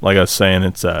 like I was saying,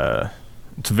 it's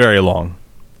very long.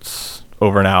 It's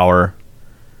over an hour.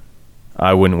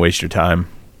 I wouldn't waste your time.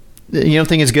 You don't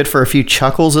think it's good for a few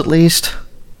chuckles at least?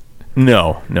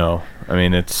 No. I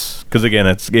mean, it's because again,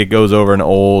 it goes over an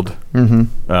old,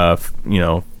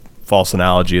 false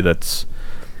analogy that's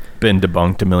been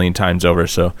debunked a million times over.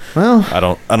 So, well, I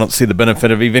don't see the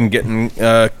benefit of even getting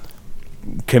a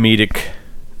comedic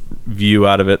view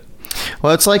out of it.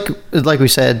 Well, it's like we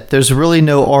said, there's really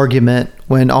no argument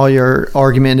when all your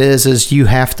argument is you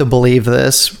have to believe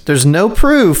this. There's no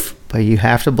proof, but you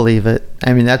have to believe it.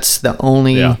 I mean, that's the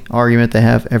only argument they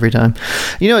have every time.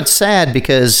 It's sad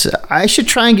because I should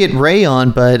try and get Ray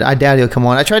on, but I doubt he'll come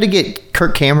on. I tried to get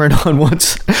Kirk Cameron on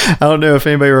once. I don't know if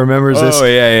anybody remembers this. Oh,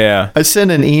 yeah. I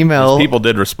sent an email. People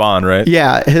did respond, right?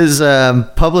 Yeah, his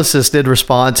publicist did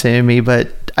respond to me,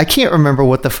 but I can't remember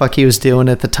what the fuck he was doing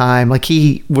at the time. Like,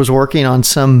 he was working on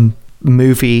some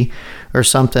movie or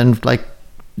something, like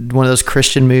one of those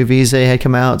Christian movies they had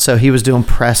come out. So he was doing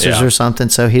presses or something.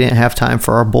 So he didn't have time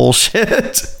for our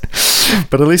bullshit.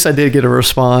 But at least I did get a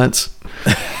response.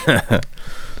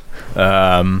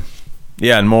 And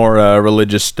more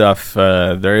religious stuff.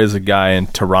 There is a guy in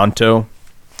Toronto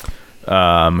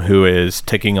who is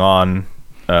taking on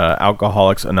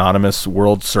Alcoholics Anonymous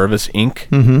World Service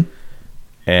Inc.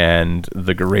 And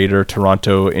the Greater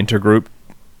Toronto Intergroup,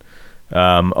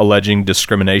 alleging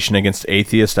discrimination against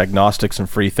atheists, agnostics, and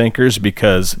free thinkers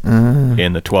because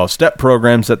in the 12-step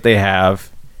programs that they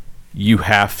have, you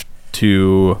have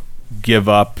to give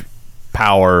up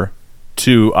power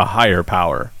to a higher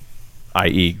power,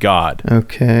 i.e. God.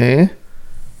 Okay.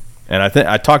 And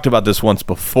I talked about this once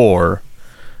before,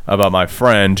 about my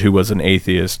friend who was an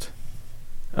atheist,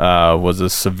 was a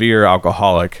severe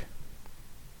alcoholic,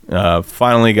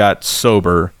 finally got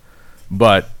sober,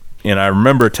 and I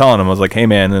remember telling him, I was like, hey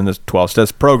man, in this 12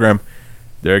 steps program,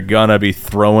 they're gonna be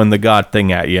throwing the God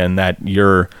thing at you, and that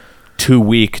you're too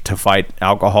weak to fight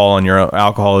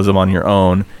alcoholism on your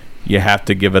own. You have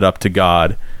to give it up to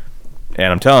God.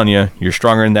 And I'm telling you, you're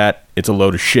stronger than that. It's a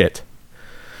load of shit.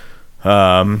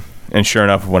 And sure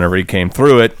enough, whenever he came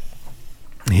through it,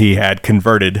 he had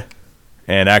converted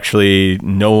and actually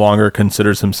no longer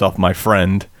considers himself my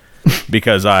friend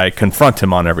because I confront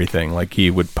him on everything. Like, he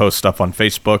would post stuff on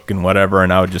Facebook and whatever,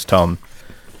 and I would just tell him,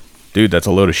 dude, that's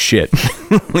a load of shit.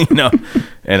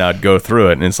 And I'd go through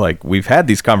it, and it's like, we've had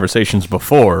these conversations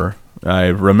before. I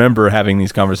remember having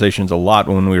these conversations a lot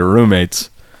when we were roommates,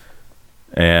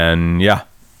 and yeah,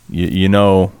 you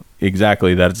know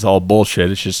exactly that it's all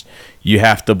bullshit. It's just, you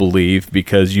have to believe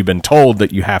because you've been told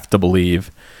that you have to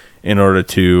believe in order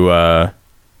to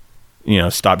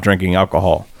stop drinking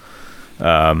alcohol.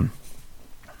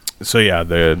 So yeah,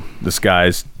 this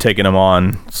guy's taking him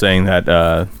on, saying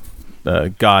that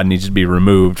God needs to be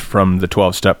removed from the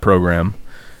 12-step program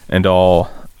and all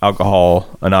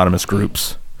alcohol anonymous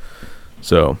groups.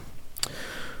 So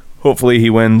hopefully he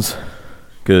wins,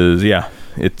 because yeah,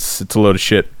 it's a load of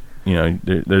shit.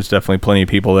 There's definitely plenty of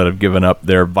people that have given up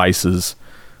their vices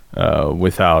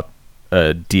without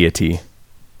a deity.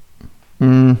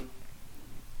 I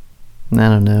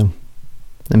don't know.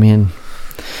 I mean,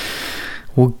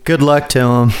 well, good luck to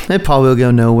them. It probably will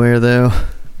go nowhere, though.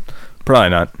 Probably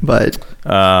not. But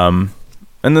and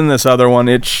then this other one,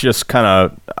 it's just kind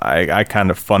of I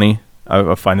kind of funny.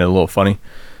 I find it a little funny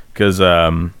because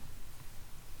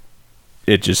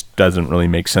it just doesn't really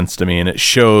make sense to me, and it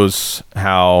shows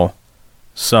how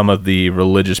some of the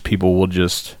religious people will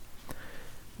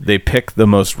they pick the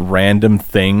most random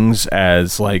things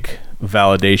as like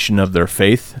validation of their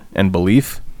faith and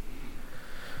belief.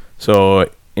 So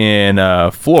in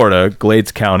Florida,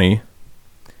 Glades County,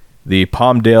 the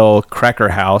Palmdale Cracker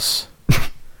House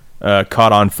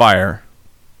caught on fire.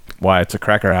 Why it's a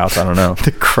cracker house, I don't know.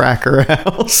 The Cracker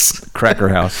House. Cracker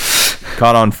House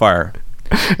caught on fire.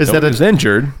 Nobody was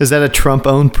injured. Is that a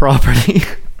Trump-owned property?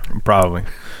 Probably.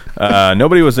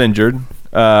 Nobody was injured,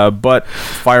 but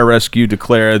fire rescue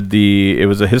declared it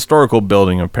was a historical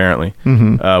building, apparently,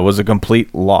 was a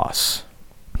complete loss.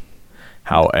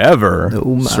 However,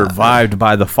 survived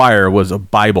by the fire was a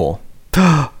Bible.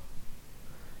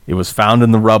 It was found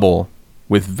in the rubble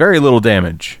with very little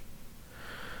damage,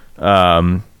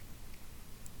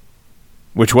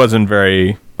 which wasn't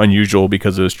very unusual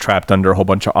because it was trapped under a whole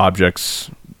bunch of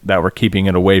objects that were keeping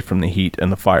it away from the heat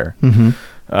and the fire.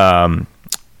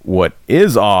 What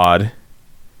is odd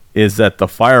is that the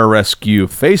fire rescue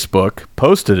Facebook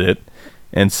posted it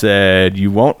and said, you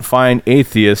won't find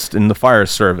atheists in the fire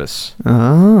service.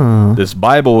 Oh. This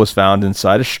Bible was found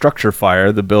inside a structure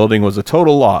fire. The building was a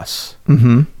total loss.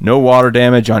 No water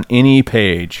damage on any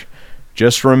page.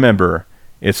 Just remember,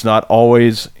 it's not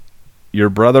always your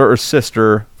brother or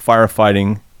sister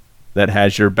firefighting that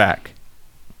has your back.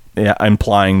 Yeah,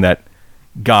 implying that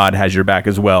God has your back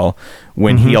as well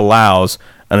when he allows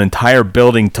an entire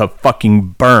building to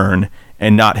fucking burn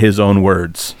and not his own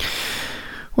words.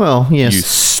 Well, yes. You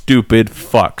stupid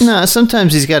fucks. No,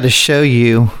 sometimes he's got to show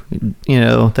you,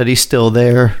 that he's still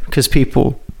there because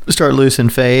people start losing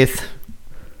faith.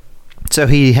 So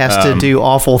he has to do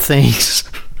awful things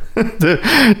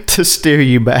to steer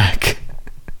you back.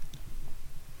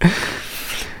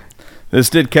 This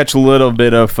did catch a little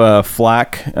bit of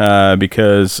flack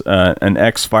because an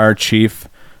ex-fire chief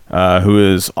who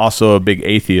is also a big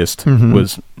atheist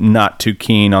was not too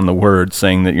keen on the word,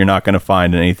 saying that you're not going to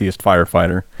find an atheist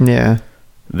firefighter. Yeah.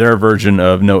 Their version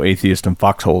of no atheist in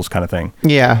foxholes kind of thing.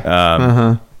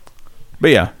 Yeah.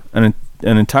 But yeah, an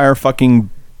entire fucking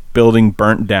building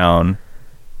burnt down,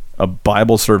 a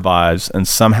Bible survives, and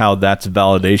somehow that's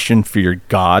validation for your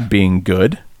God being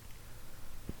good?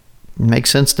 Makes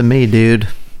sense to me, dude.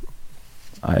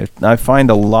 I find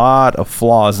a lot of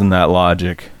flaws in that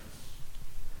logic.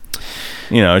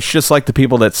 It's just like the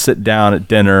people that sit down at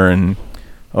dinner and,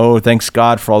 oh, thanks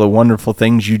God for all the wonderful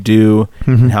things you do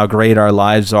and how great our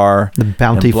lives are. The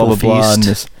bountiful and blah, blah, blah,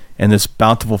 feast. and this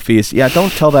bountiful feast. Yeah,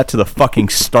 don't tell that to the fucking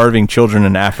starving children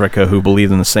in Africa who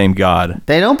believe in the same God.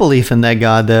 They don't believe in that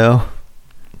God, though.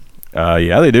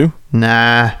 Yeah, they do.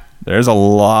 Nah. There's a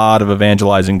lot of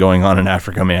evangelizing going on in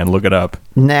Africa, man. Look it up.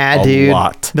 Nah, dude. A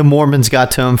lot. The Mormons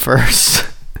got to them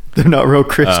first. They're not real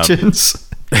Christians.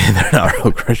 They're not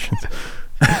real Christians.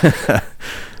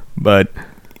 But,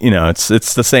 you know, it's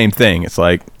the same thing. It's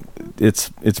like,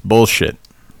 it's bullshit.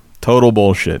 Total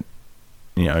bullshit.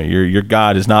 You know, your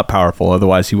God is not powerful.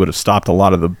 Otherwise, he would have stopped a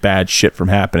lot of the bad shit from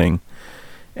happening.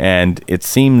 And it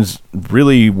seems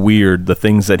really weird, the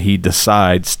things that he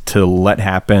decides to let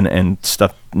happen and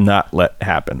stuff not let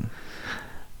happen.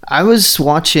 I was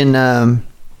watching, I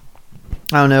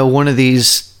don't know, one of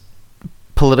these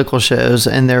political shows,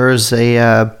 and there was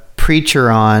a preacher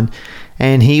on,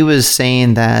 and he was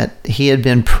saying that he had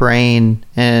been praying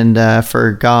and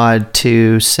for God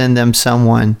to send them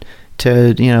someone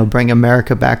to, you know, bring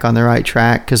America back on the right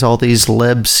track, because all these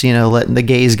libs, you know, letting the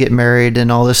gays get married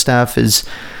and all this stuff is,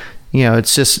 you know,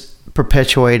 it's just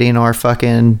perpetuating our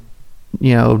fucking,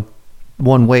 you know,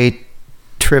 one-way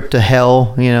trip to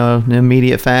hell, you know, in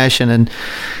immediate fashion. And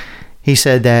he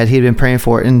said that he'd been praying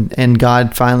for it, and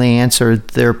God finally answered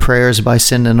their prayers by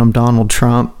sending them Donald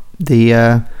Trump,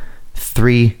 the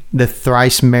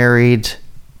thrice married,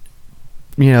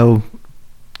 you know,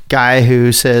 guy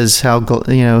who says how,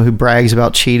 you know, who brags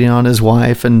about cheating on his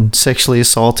wife and sexually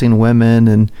assaulting women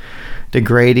and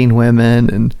degrading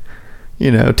women and, you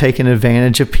know, taking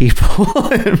advantage of people.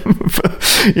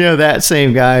 You know, that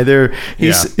same guy there.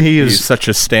 He's such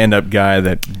a stand-up guy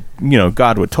that, you know,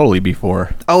 God would totally be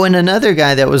for. Oh, and another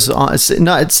guy that was on,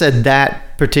 not said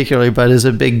that particularly, but is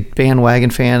a big bandwagon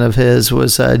fan of his,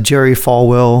 was Jerry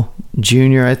Falwell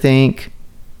Jr., I think.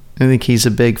 I think he's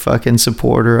a big fucking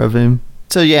supporter of him.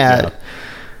 So, yeah,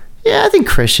 I think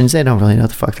Christians, they don't really know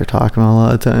what the fuck they're talking about a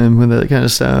lot of the time with that kind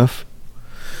of stuff.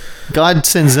 God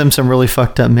sends them some really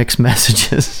fucked up mixed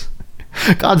messages.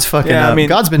 God's fucking up. I mean,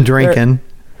 God's been drinking.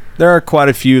 There are quite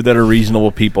a few that are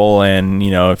reasonable people, and,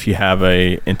 you know, if you have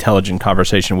a intelligent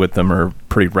conversation with them, are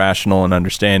pretty rational and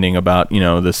understanding about, you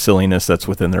know, the silliness that's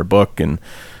within their book and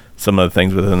some of the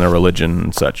things within their religion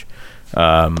and such.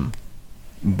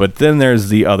 But then there's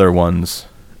the other ones,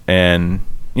 and,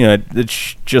 you know,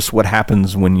 it's just what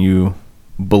happens when you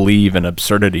believe in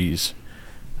absurdities.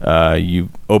 You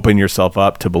open yourself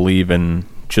up to believe in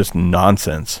just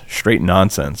nonsense, straight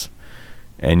nonsense.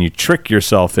 And you trick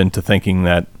yourself into thinking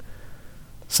that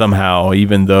somehow,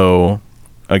 even though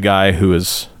a guy who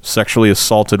has sexually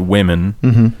assaulted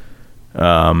women,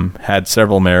 had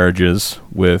several marriages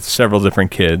with several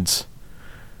different kids,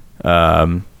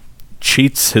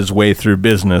 cheats his way through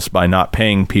business by not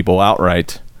paying people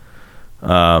outright,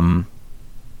 and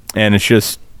it's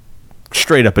just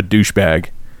straight up a douchebag,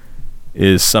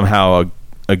 is somehow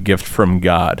a gift from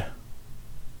God.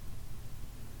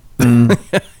 You know?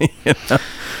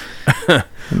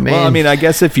 Well, I mean, I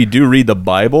guess if you do read the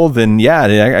Bible, then yeah,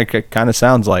 it kind of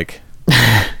sounds like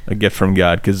a gift from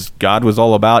God, because God was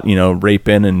all about, you know,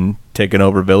 raping and taking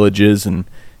over villages and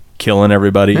killing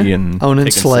everybody and owning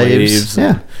slaves.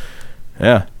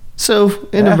 Yeah. So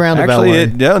in a roundabout way.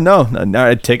 No,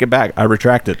 I take it back. I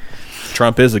retract it.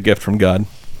 Trump is a gift from God.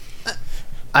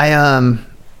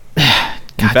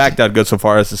 In fact, I'd go so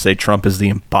far as to say Trump is the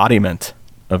embodiment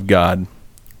of God.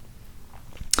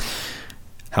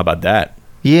 How about that?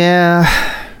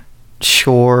 Yeah,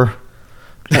 sure.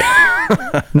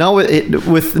 No,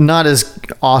 with not as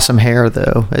awesome hair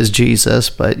though as Jesus,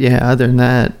 but yeah, other than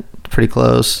that, pretty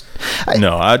close.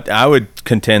 I would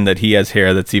contend that he has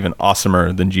hair that's even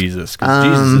awesomer than Jesus, because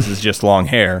Jesus is just long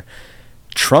hair.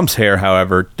 Trump's hair,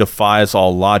 however, defies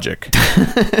all logic.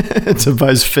 It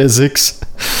defies physics.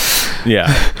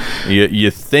 Yeah,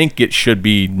 you think it should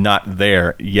be not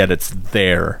there, yet it's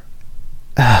there.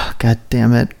 Oh, God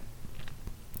damn it.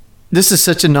 This is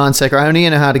such a non sequitur. I don't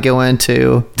even know how to go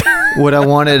into what I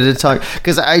wanted to talk,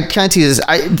 because I kind of tease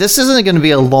this. This isn't going to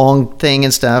be a long thing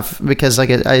and stuff, because like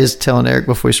I was telling Eric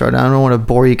before we started, I don't want to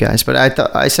bore you guys, but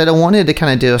I said I wanted to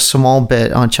kind of do a small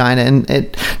bit on China, and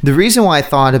the reason why I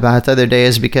thought about it the other day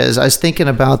is because I was thinking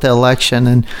about the election,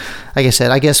 and like I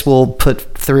said, I guess we'll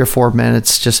put 3 or 4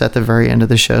 minutes just at the very end of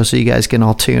the show so you guys can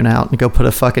all tune out and go put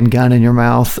a fucking gun in your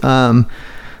mouth.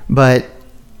 But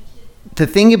the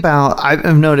thing about,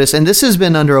 I've noticed, and this has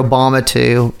been under Obama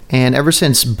too, and ever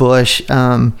since Bush,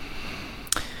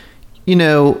 you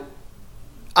know,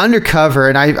 undercover,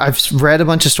 and I've read a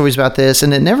bunch of stories about this,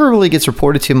 and it never really gets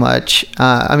reported too much.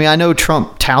 I mean, I know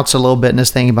Trump touts a little bit in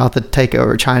his thing about the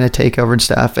China takeover and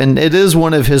stuff, and it is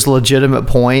one of his legitimate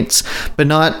points, but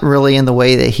not really in the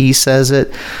way that he says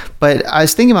it. But I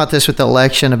was thinking about this with the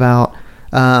election, about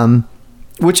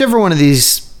whichever one of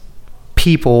these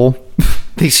people,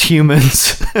 these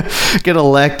humans, get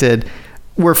elected,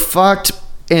 we're fucked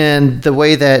in the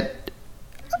way that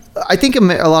I think a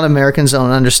lot of Americans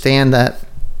don't understand that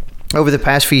over the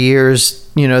past few years,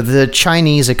 you know, the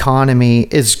Chinese economy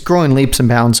is growing leaps and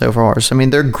bounds over ours. I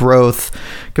mean, their growth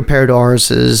compared to ours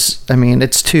is, I mean,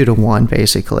 it's 2 to 1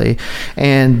 basically.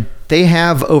 And they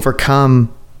have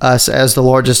overcome us as the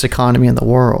largest economy in the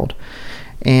world.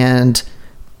 And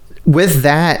with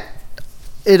that,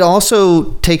 it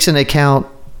also takes into account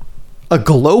a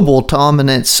global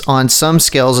dominance on some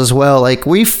scales as well. Like,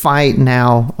 we fight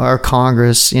now, our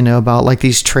Congress, you know, about like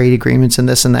these trade agreements and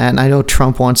this and that. And I know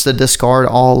Trump wants to discard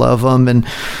all of them. And,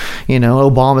 you know,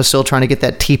 Obama's still trying to get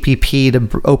that TPP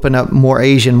to open up more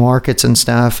Asian markets and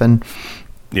stuff. And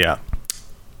yeah,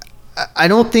 I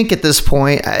don't think at this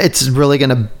point it's really going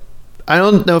to, I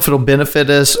don't know if it'll benefit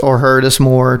us or hurt us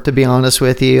more, to be honest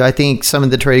with you. I think some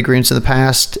of the trade agreements in the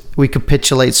past, we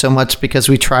capitulate so much because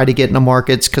we try to get into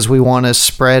markets because we want to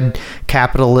spread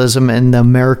capitalism and the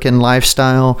American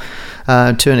lifestyle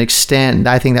to an extent.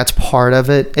 I think that's part of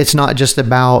it. It's not just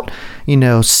about, you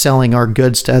know, selling our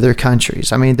goods to other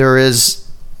countries. I mean,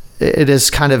 it is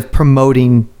kind of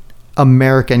promoting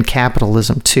American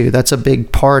capitalism too. That's a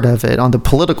big part of it on the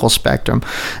political spectrum.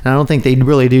 And I don't think they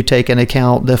really do take into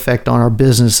account the effect on our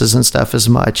businesses and stuff as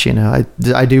much. You know,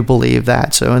 I do believe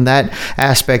that. So in that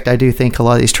aspect, I do think a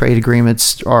lot of these trade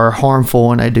agreements are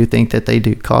harmful, and I do think that they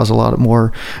do cause a lot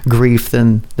more grief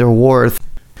than they're worth.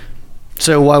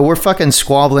 So while we're fucking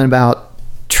squabbling about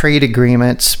trade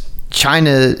agreements, China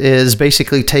is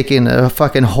basically taking a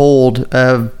fucking hold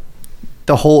of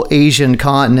the whole Asian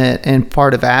continent and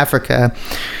part of Africa,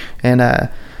 and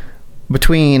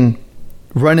between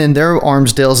running their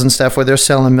arms deals and stuff where they're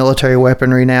selling military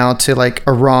weaponry now to like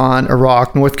Iran,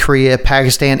 Iraq, North Korea,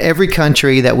 Pakistan, every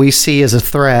country that we see as a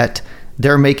threat,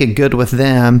 they're making good with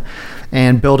them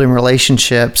and building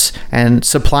relationships and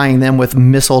supplying them with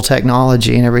missile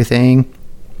technology and everything.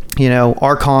 You know,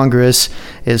 our Congress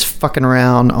is fucking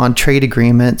around on trade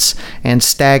agreements and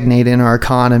stagnating our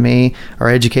economy, our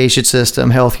education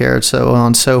system, healthcare, so on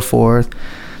and so forth.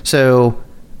 So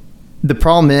the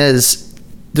problem is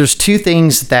there's 2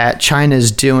 things that China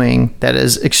is doing that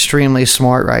is extremely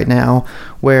smart right now,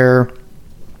 where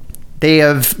they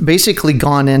have basically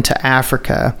gone into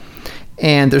Africa,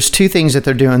 and there's 2 things that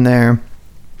they're doing there.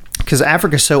 Because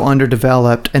Africa is so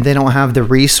underdeveloped and they don't have the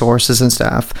resources and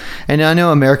stuff. And I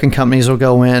know American companies will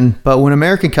go in, but when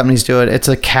American companies do it, it's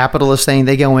a capitalist thing.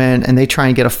 They go in and they try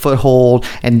and get a foothold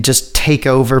and just take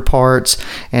over parts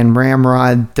and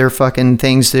ramrod their fucking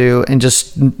things through and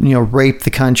just, you know, rape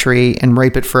the country and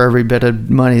rape it for every bit of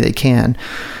money they can.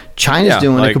 China's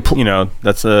doing like, you know,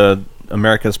 that's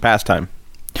America's pastime.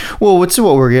 Well, what's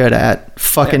what we're good at?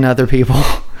 Fucking other people.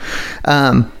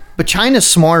 But China's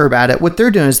smarter about it. What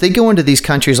they're doing is they go into these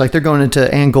countries, like they're going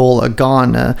into Angola,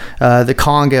 Ghana, the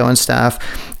Congo and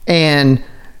stuff, and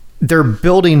they're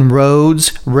building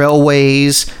roads,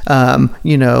 railways,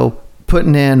 you know,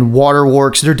 putting in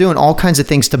waterworks. They're doing all kinds of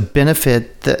things to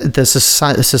benefit the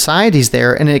societies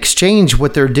there. And in exchange,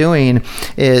 what they're doing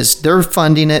is they're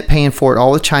funding it, paying for it,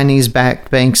 all the Chinese-backed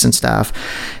banks and stuff,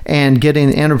 and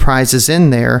getting enterprises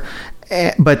in there.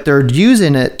 But they're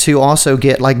using it to also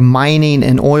get like mining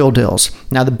and oil deals.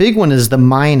 Now, the big one is the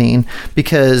mining,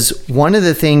 because one of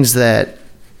the things that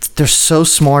they're so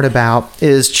smart about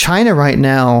is China right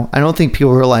now. I don't think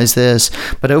people realize this,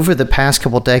 but over the past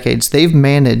couple of decades, they've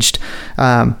managed,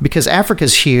 because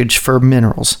Africa's huge for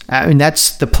minerals. I mean,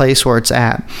 that's the place where it's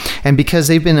at. And because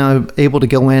they've been able to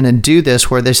go in and do this,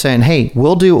 where they're saying, hey,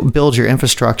 we'll build your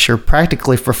infrastructure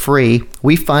practically for free.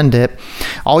 We fund it.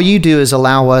 All you do is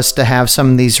allow us to have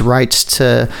some of these rights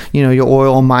to, you know, your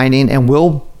oil mining, and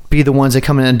we'll be the ones that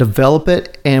come in and develop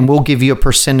it, and we'll give you a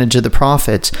percentage of the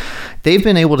profits. They've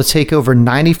been able to take over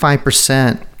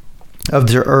 95% of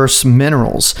their Earth's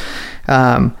minerals.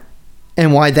 And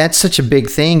why that's such a big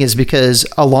thing is because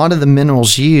a lot of the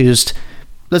minerals used,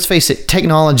 let's face it,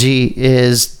 technology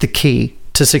is the key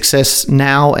to success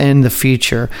now and the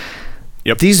future.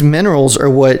 Yep. These minerals are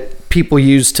what people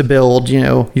use to build, you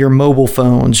know, your mobile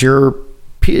phones, your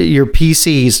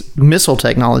PCs, missile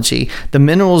technology. The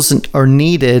minerals are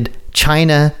needed.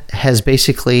 China has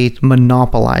basically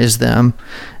monopolized them.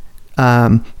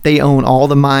 They own all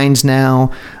the mines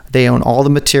now. They own all the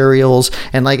materials.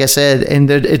 And like I said, and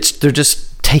they're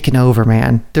just taking over,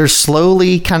 man. They're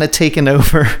slowly kind of taking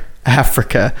over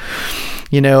Africa.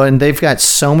 You know, and they've got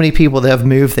so many people that have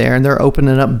moved there, and they're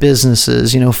opening up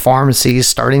businesses, you know, pharmacies,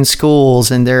 starting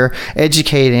schools, and they're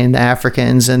educating the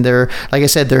Africans, and they're, like I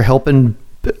said, they're helping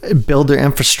build their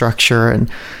infrastructure.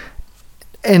 And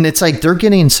And it's like they're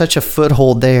getting such a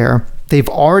foothold there. They've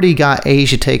already got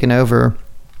Asia taken over.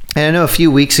 And I know a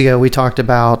few weeks ago we talked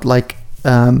about like,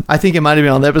 I think it might have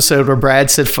been on the episode where Brad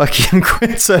said fuck you and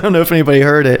quit. So I don't know if anybody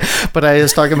heard it, but I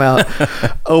was talking about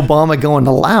Obama going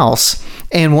to Laos.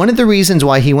 And one of the reasons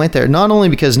why he went there, not only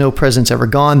because no president's ever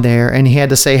gone there, and he had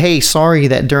to say, hey, sorry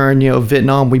that during,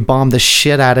 Vietnam, we bombed the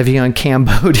shit out of you in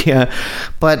Cambodia.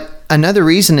 But another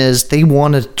reason is they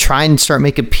want to try and start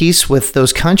making peace with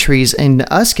those countries and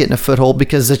us getting a foothold,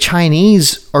 because the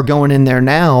Chinese are going in there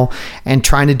now and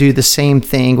trying to do the same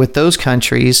thing with those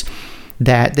countries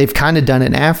that they've kind of done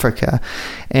in Africa.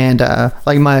 And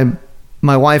like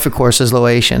my wife, of course, is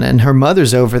Laotian, and her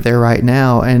mother's over there right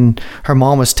now, and her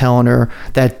mom was telling her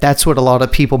that that's what a lot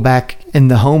of people back in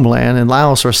the homeland in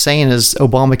Laos were saying is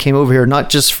Obama came over here not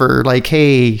just for like,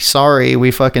 hey, sorry, we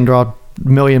fucking dropped a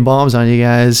million bombs on you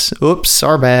guys. Oops,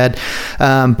 our bad.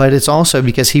 But it's also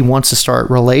because he wants to start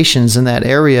relations in that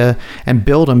area and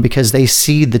build them, because they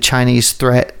see the Chinese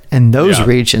threat in those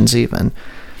regions even.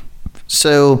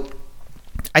 So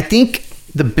I think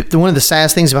the one of the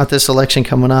saddest things about this election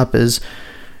coming up is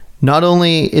not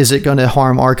only is it going to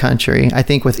harm our country, I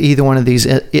think, with either one of these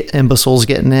imbeciles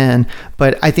getting in,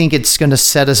 but I think it's going to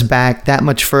set us back that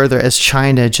much further as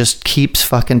China just keeps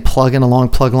fucking plugging along,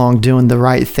 doing the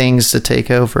right things to take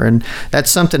over. And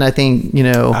that's something I think,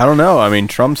 I don't know. I mean,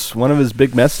 Trump's, one of his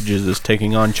big messages is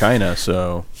taking on China,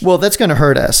 so. Well, that's going to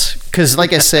hurt us. Because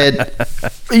like I said,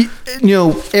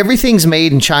 everything's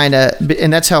made in China,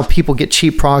 and that's how people get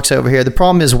cheap products over here. The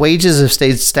problem is wages have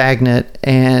stayed stagnant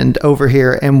and over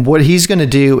here, and what he's going to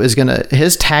do is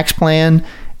his tax plan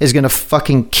is going to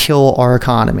fucking kill our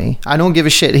economy. I don't give a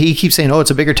shit. He keeps saying, it's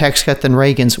a bigger tax cut than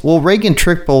Reagan's. Well, Reagan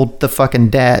tripled the fucking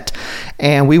debt,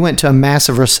 and we went to a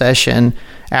massive recession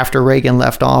after Reagan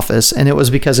left office, and it was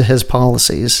because of his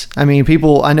policies. I mean,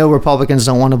 I know Republicans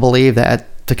don't want to believe that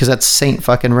because that's Saint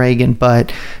fucking Reagan,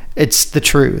 but it's the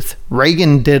truth.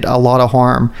 Reagan did a lot of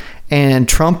harm, and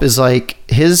Trump is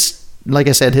like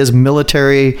I said, his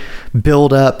military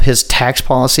build-up, his tax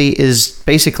policy is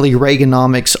basically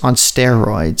Reaganomics on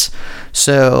steroids.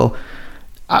 So,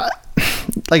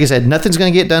 like I said, nothing's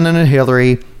going to get done under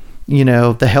Hillary.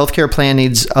 The healthcare plan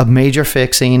needs a major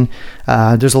fixing.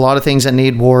 There's a lot of things that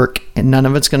need work, and none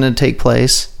of it's going to take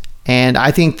place. And I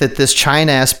think that this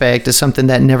China aspect is something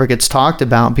that never gets talked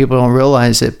about. People don't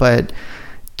realize it, but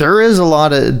there is a lot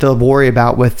to worry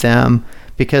about with them,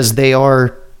 because they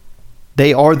are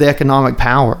the economic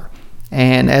power.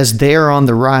 And as they're on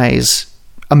the rise,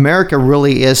 America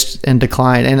really is in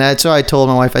decline. And that's why I told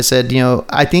my wife, I said,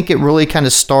 I think it really kind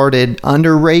of started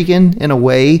under Reagan in a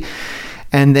way.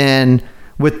 And then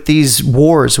with these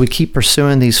wars, we keep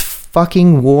pursuing these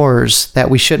fucking wars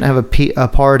that we shouldn't have a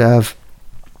part of.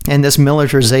 And this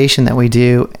militarization that we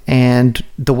do, and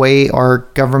the way our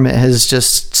government has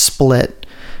just split,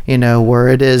 where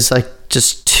it is like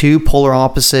just two polar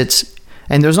opposites.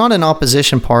 And there's not an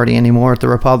opposition party anymore at the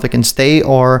Republicans. They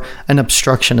are an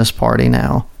obstructionist party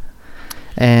now.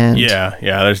 And yeah,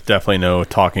 there's definitely no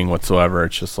talking whatsoever.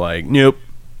 It's just like, nope.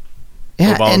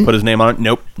 Yeah, Obama put his name on it.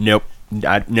 Nope. Nope.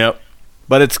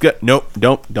 But it's good. Nope.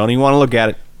 Don't even want to look at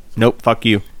it. Nope. Fuck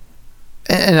you.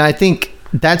 And I think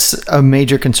that's a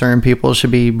major concern people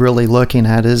should be really looking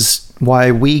at, is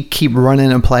why we keep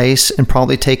running in place and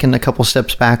probably taking a couple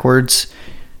steps backwards.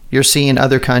 You're seeing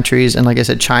other countries, and like I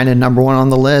said, China, number one on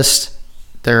the list,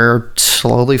 they're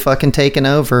slowly fucking taking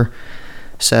over.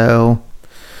 So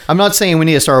I'm not saying we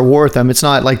need to start a war with them. It's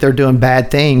not like they're doing bad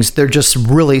things. They're just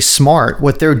really smart.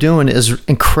 What they're doing is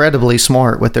incredibly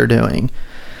smart, what they're doing.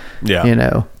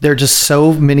 Yeah. They're just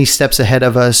so many steps ahead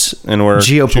of us, and we're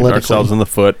geopolitically. Shooting ourselves in the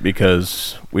foot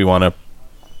because we want to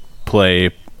play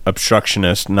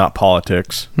obstructionist, not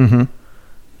politics,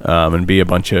 and be a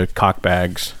bunch of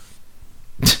cockbags.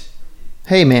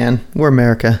 Hey man, we're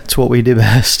America. It's what we do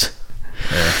best.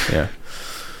 Yeah.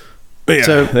 But yeah,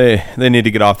 so they need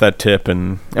to get off that tip.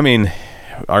 And I mean,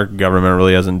 our government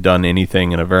really hasn't done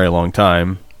anything in a very long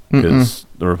time because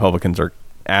the Republicans are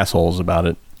assholes about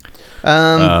it. You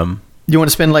want to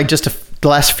spend like just the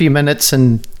last few minutes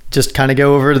and just kind of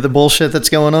go over to the bullshit that's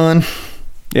going on?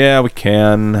 Yeah, we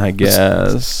can, I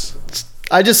guess.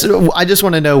 I just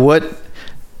want to know, what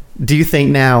do you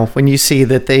think now when you see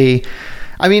that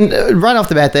right off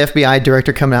the bat, the FBI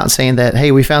director coming out and saying that,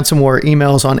 hey, we found some more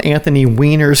emails on Anthony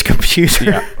Weiner's computer.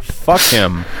 Yeah, fuck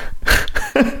him.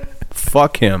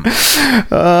 Fuck him.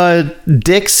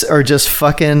 Dicks are just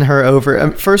fucking her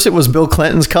over. First it was Bill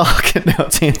Clinton's cock, and now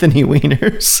it's Anthony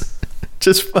Weiner's.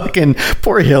 Just fucking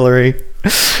poor Hillary.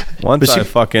 Once I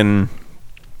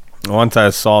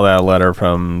saw that letter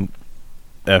from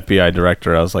the FBI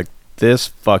director, I was like, this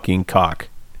fucking cock.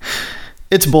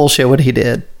 It's bullshit what he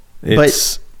did.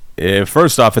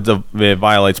 First off, it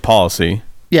violates policy.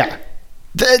 Yeah.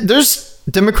 There's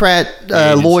Democrat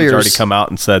lawyers already come out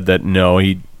and said that no,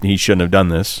 he shouldn't have done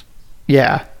this.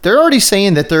 Yeah, they're already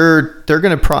saying that they're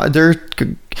going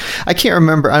to I can't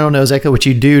remember. I don't know exactly what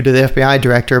you do to the FBI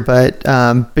director, but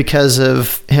because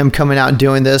of him coming out and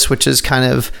doing this, which is kind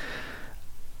of,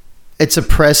 it's a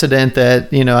precedent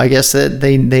that, I guess that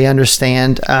they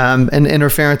understand, and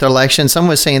interfering with the election. Someone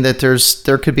was saying that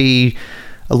there could be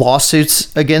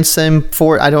lawsuits against them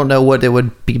for it. I don't know what it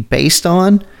would be based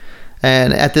on.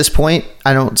 And at this point,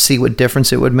 I don't see what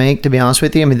difference it would make, to be honest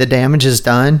with you. I mean, the damage is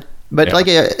done. But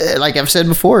yeah. like I've said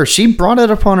before, she brought it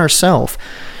upon herself.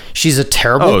 She's a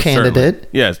terrible candidate. Certainly.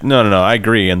 Yes. No, I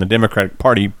agree. And the Democratic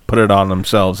Party put it on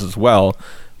themselves as well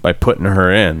by putting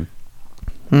her in.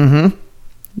 Mm-hmm.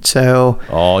 So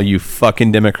all you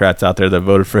fucking Democrats out there that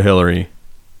voted for Hillary,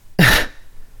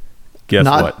 guess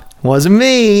what? Wasn't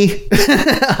me.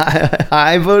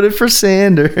 I voted for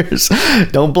Sanders.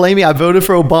 Don't blame me. I voted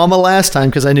for Obama last time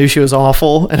because I knew she was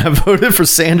awful, and I voted for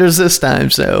Sanders this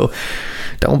time. So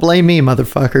don't blame me,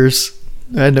 motherfuckers.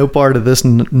 I had no part of this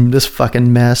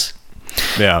fucking mess.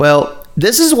 Yeah. Well,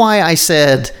 this is why I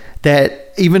said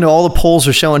that even though all the polls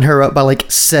are showing her up by like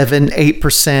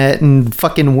 7-8% and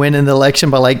fucking winning the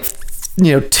election by like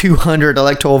 200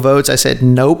 electoral votes, I said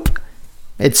nope.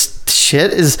 It's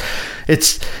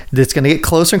going to get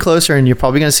closer and closer, and you're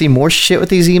probably going to see more shit with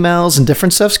these emails, and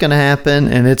different stuff's going to happen,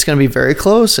 and it's going to be very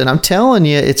close. And I'm telling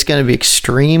you, it's going to be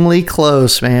extremely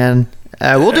close, man.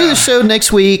 We'll do the show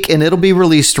next week, and it'll be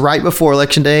released right before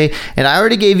Election Day. And I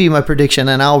already gave you my prediction,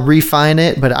 and I'll refine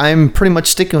it, but I'm pretty much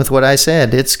sticking with what I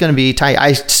said. It's going to be tight.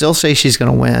 I still say she's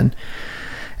going to win.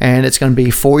 And it's going to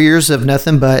be 4 years of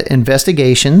nothing but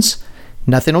investigations.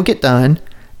 Nothing will get done.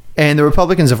 And the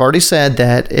Republicans have already said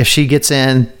that if she gets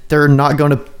in, they're not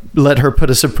going to let her put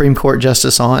a Supreme Court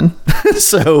justice on.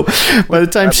 So by the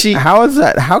time how is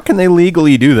that? How can they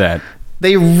legally do that?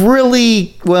 They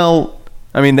really,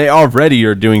 I mean, they already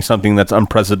are doing something that's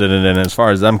unprecedented, and as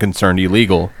far as I'm concerned,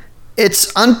 illegal.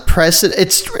 It's unprecedented.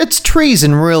 It's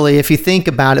treason, really, if you think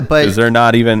about it. But because they're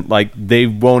not even they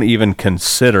won't even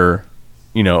consider,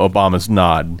 Obama's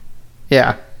nod.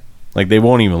 Yeah. They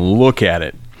won't even look at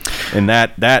it. And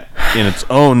that in its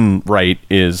own right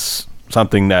is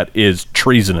something that is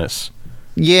treasonous.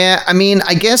 Yeah, I mean,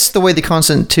 I guess the way the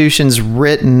Constitution's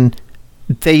written,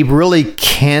 they really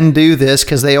can do this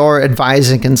because they are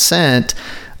advising consent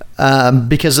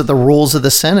because of the rules of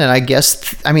the Senate. I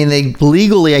guess, they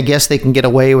legally, I guess they can get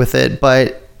away with it.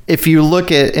 But if you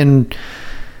look at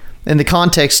in the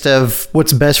context of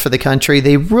what's best for the country,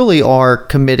 they really are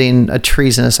committing a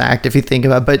treasonous act if you think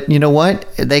about it. But you know what?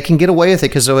 They can get away with it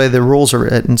because of the way the rules are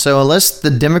written. So unless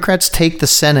the Democrats take the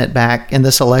Senate back in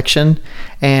this election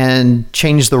and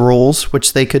change the rules,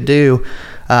 which they could do,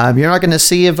 you're not going to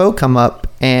see a vote come up.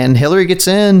 And Hillary gets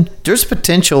in, there's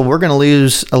potential we're going to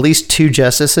lose at least 2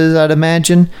 justices, I'd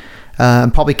imagine,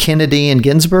 probably Kennedy and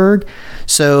Ginsburg.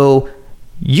 So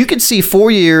you could see 4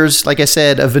 years, like I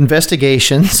said, of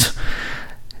investigations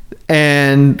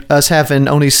and us having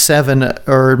only 7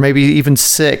 or maybe even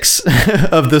 6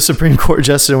 of the Supreme Court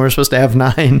justices, and we're supposed to have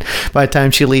 9 by the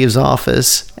time she leaves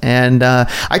office. And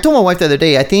I told my wife the other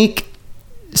day, I think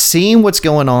seeing what's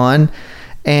going on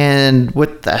and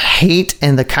with the hate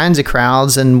and the kinds of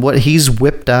crowds and what he's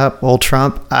whipped up, old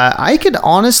Trump, I could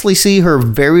honestly see her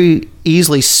very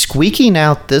easily squeaking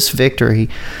out this victory,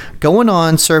 going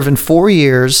on, serving 4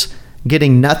 years,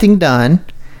 getting nothing done,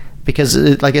 because,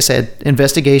 like I said,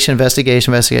 investigation.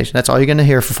 That's all you're going to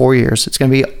hear for 4 years. It's going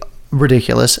to be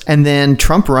ridiculous. And then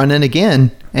Trump running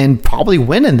again and probably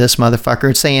winning this motherfucker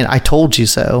and saying, I told you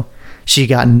so. She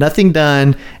got nothing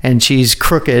done, and she's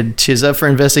crooked. She's up for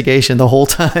investigation the whole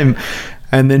time.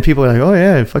 And then people are like, oh,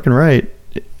 yeah, fucking right.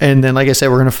 And then, like I said,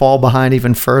 we're going to fall behind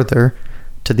even further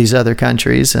to these other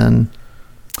countries. And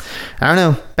I don't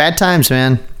know. Bad times,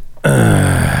 man.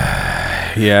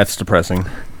 Yeah, it's depressing.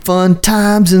 Fun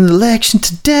times in the election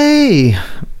today.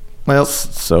 Well,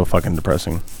 it's so fucking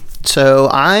depressing. So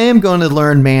I am going to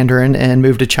learn Mandarin and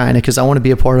move to China because I want to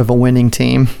be a part of a winning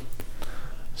team.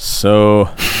 So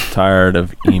tired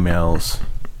of emails.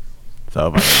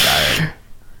 So fucking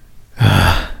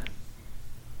tired.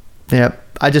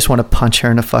 Yep. I just want to punch her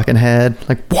in the fucking head.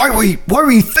 Like, what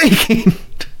were you thinking?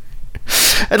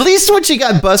 At least when she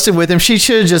got busted with him, she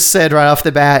should have just said right off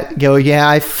the bat, yeah,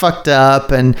 I fucked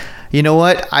up. And you know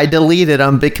what? I deleted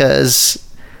him because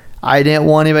I didn't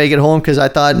want anybody to get home because I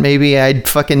thought maybe I'd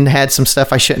fucking had some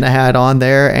stuff I shouldn't have had on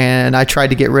there, and I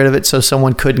tried to get rid of it so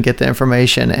someone couldn't get the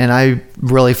information, and I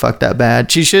really fucked that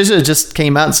bad. She should have just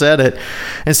came out and said it.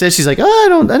 Instead, she's like, "Oh, I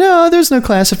don't know. There's no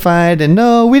classified, and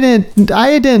no, we didn't.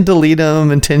 I didn't delete them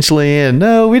intentionally, and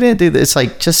no, we didn't do this."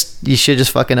 Like, just you should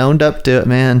just fucking owned up to it,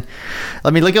 man.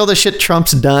 I mean, look at all the shit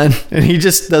Trump's done, and he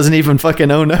just doesn't even fucking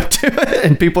own up to it,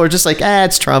 and people are just like,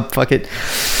 it's Trump. Fuck it.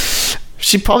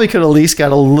 She probably could at least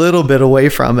got a little bit away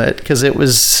from it because it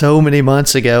was so many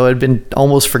months ago. It had been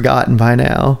almost forgotten by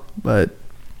now, but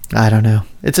I don't know.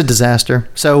 It's a disaster.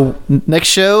 So next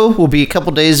show will be a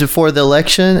couple days before the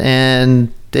election,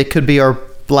 and it could be our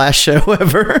last show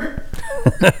ever.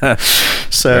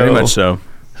 Very much so.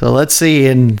 So let's see.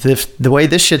 And the way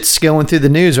this shit's going through the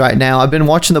news right now, I've been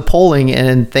watching the polling,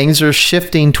 and things are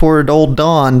shifting toward old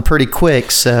Dawn pretty quick.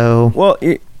 So, well,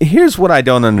 here's what I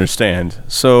don't understand.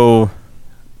 So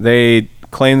they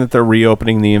claim that they're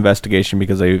reopening the investigation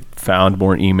because they found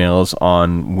more emails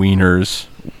on Wiener's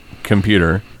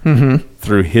computer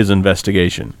through his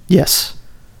investigation. Yes.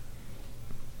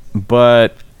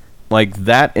 But, like,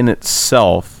 that in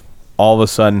itself all of a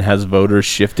sudden has voters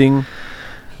shifting.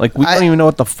 Like, we don't even know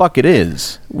what the fuck it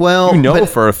is. Well, you know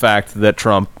for a fact that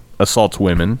Trump assaults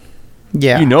women.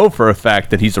 Yeah. You know for a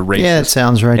fact that he's a racist. Yeah, it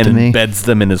sounds right and to me. embeds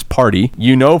them in his party.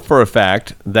 You know for a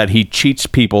fact that he cheats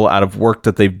people out of work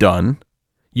that they've done.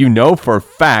 You know for a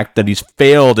fact that he's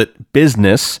failed at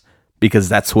business because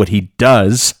that's what he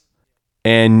does.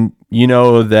 And you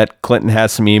know that Clinton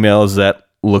has some emails that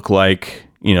look like,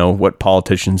 you know, what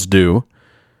politicians do.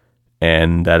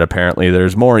 And that apparently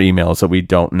there's more emails that we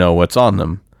don't know what's on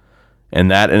them.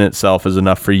 And that in itself is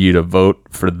enough for you to vote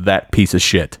for that piece of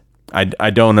shit. I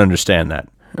don't understand that.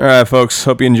 All right, folks.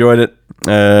 Hope you enjoyed it.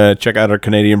 Check out our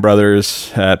Canadian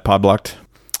brothers at Podblocked.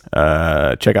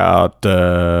 Check out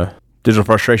Digital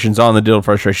Frustrations on the Digital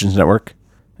Frustrations Network.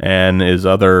 And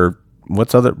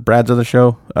Brad's other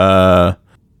show?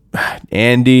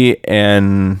 Andy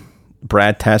and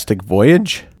Bradtastic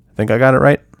Voyage. I think I got it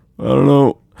right. I don't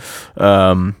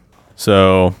know.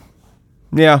 So,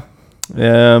 yeah.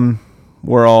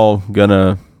 We're all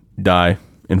gonna die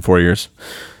in 4 years.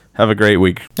 Have a great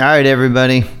week. All right,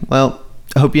 everybody. Well,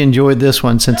 I hope you enjoyed this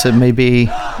one since it may be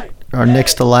our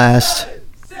next to last.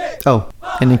 Oh,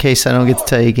 and in case I don't get to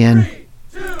tell you again,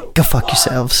 go fuck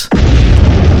yourselves.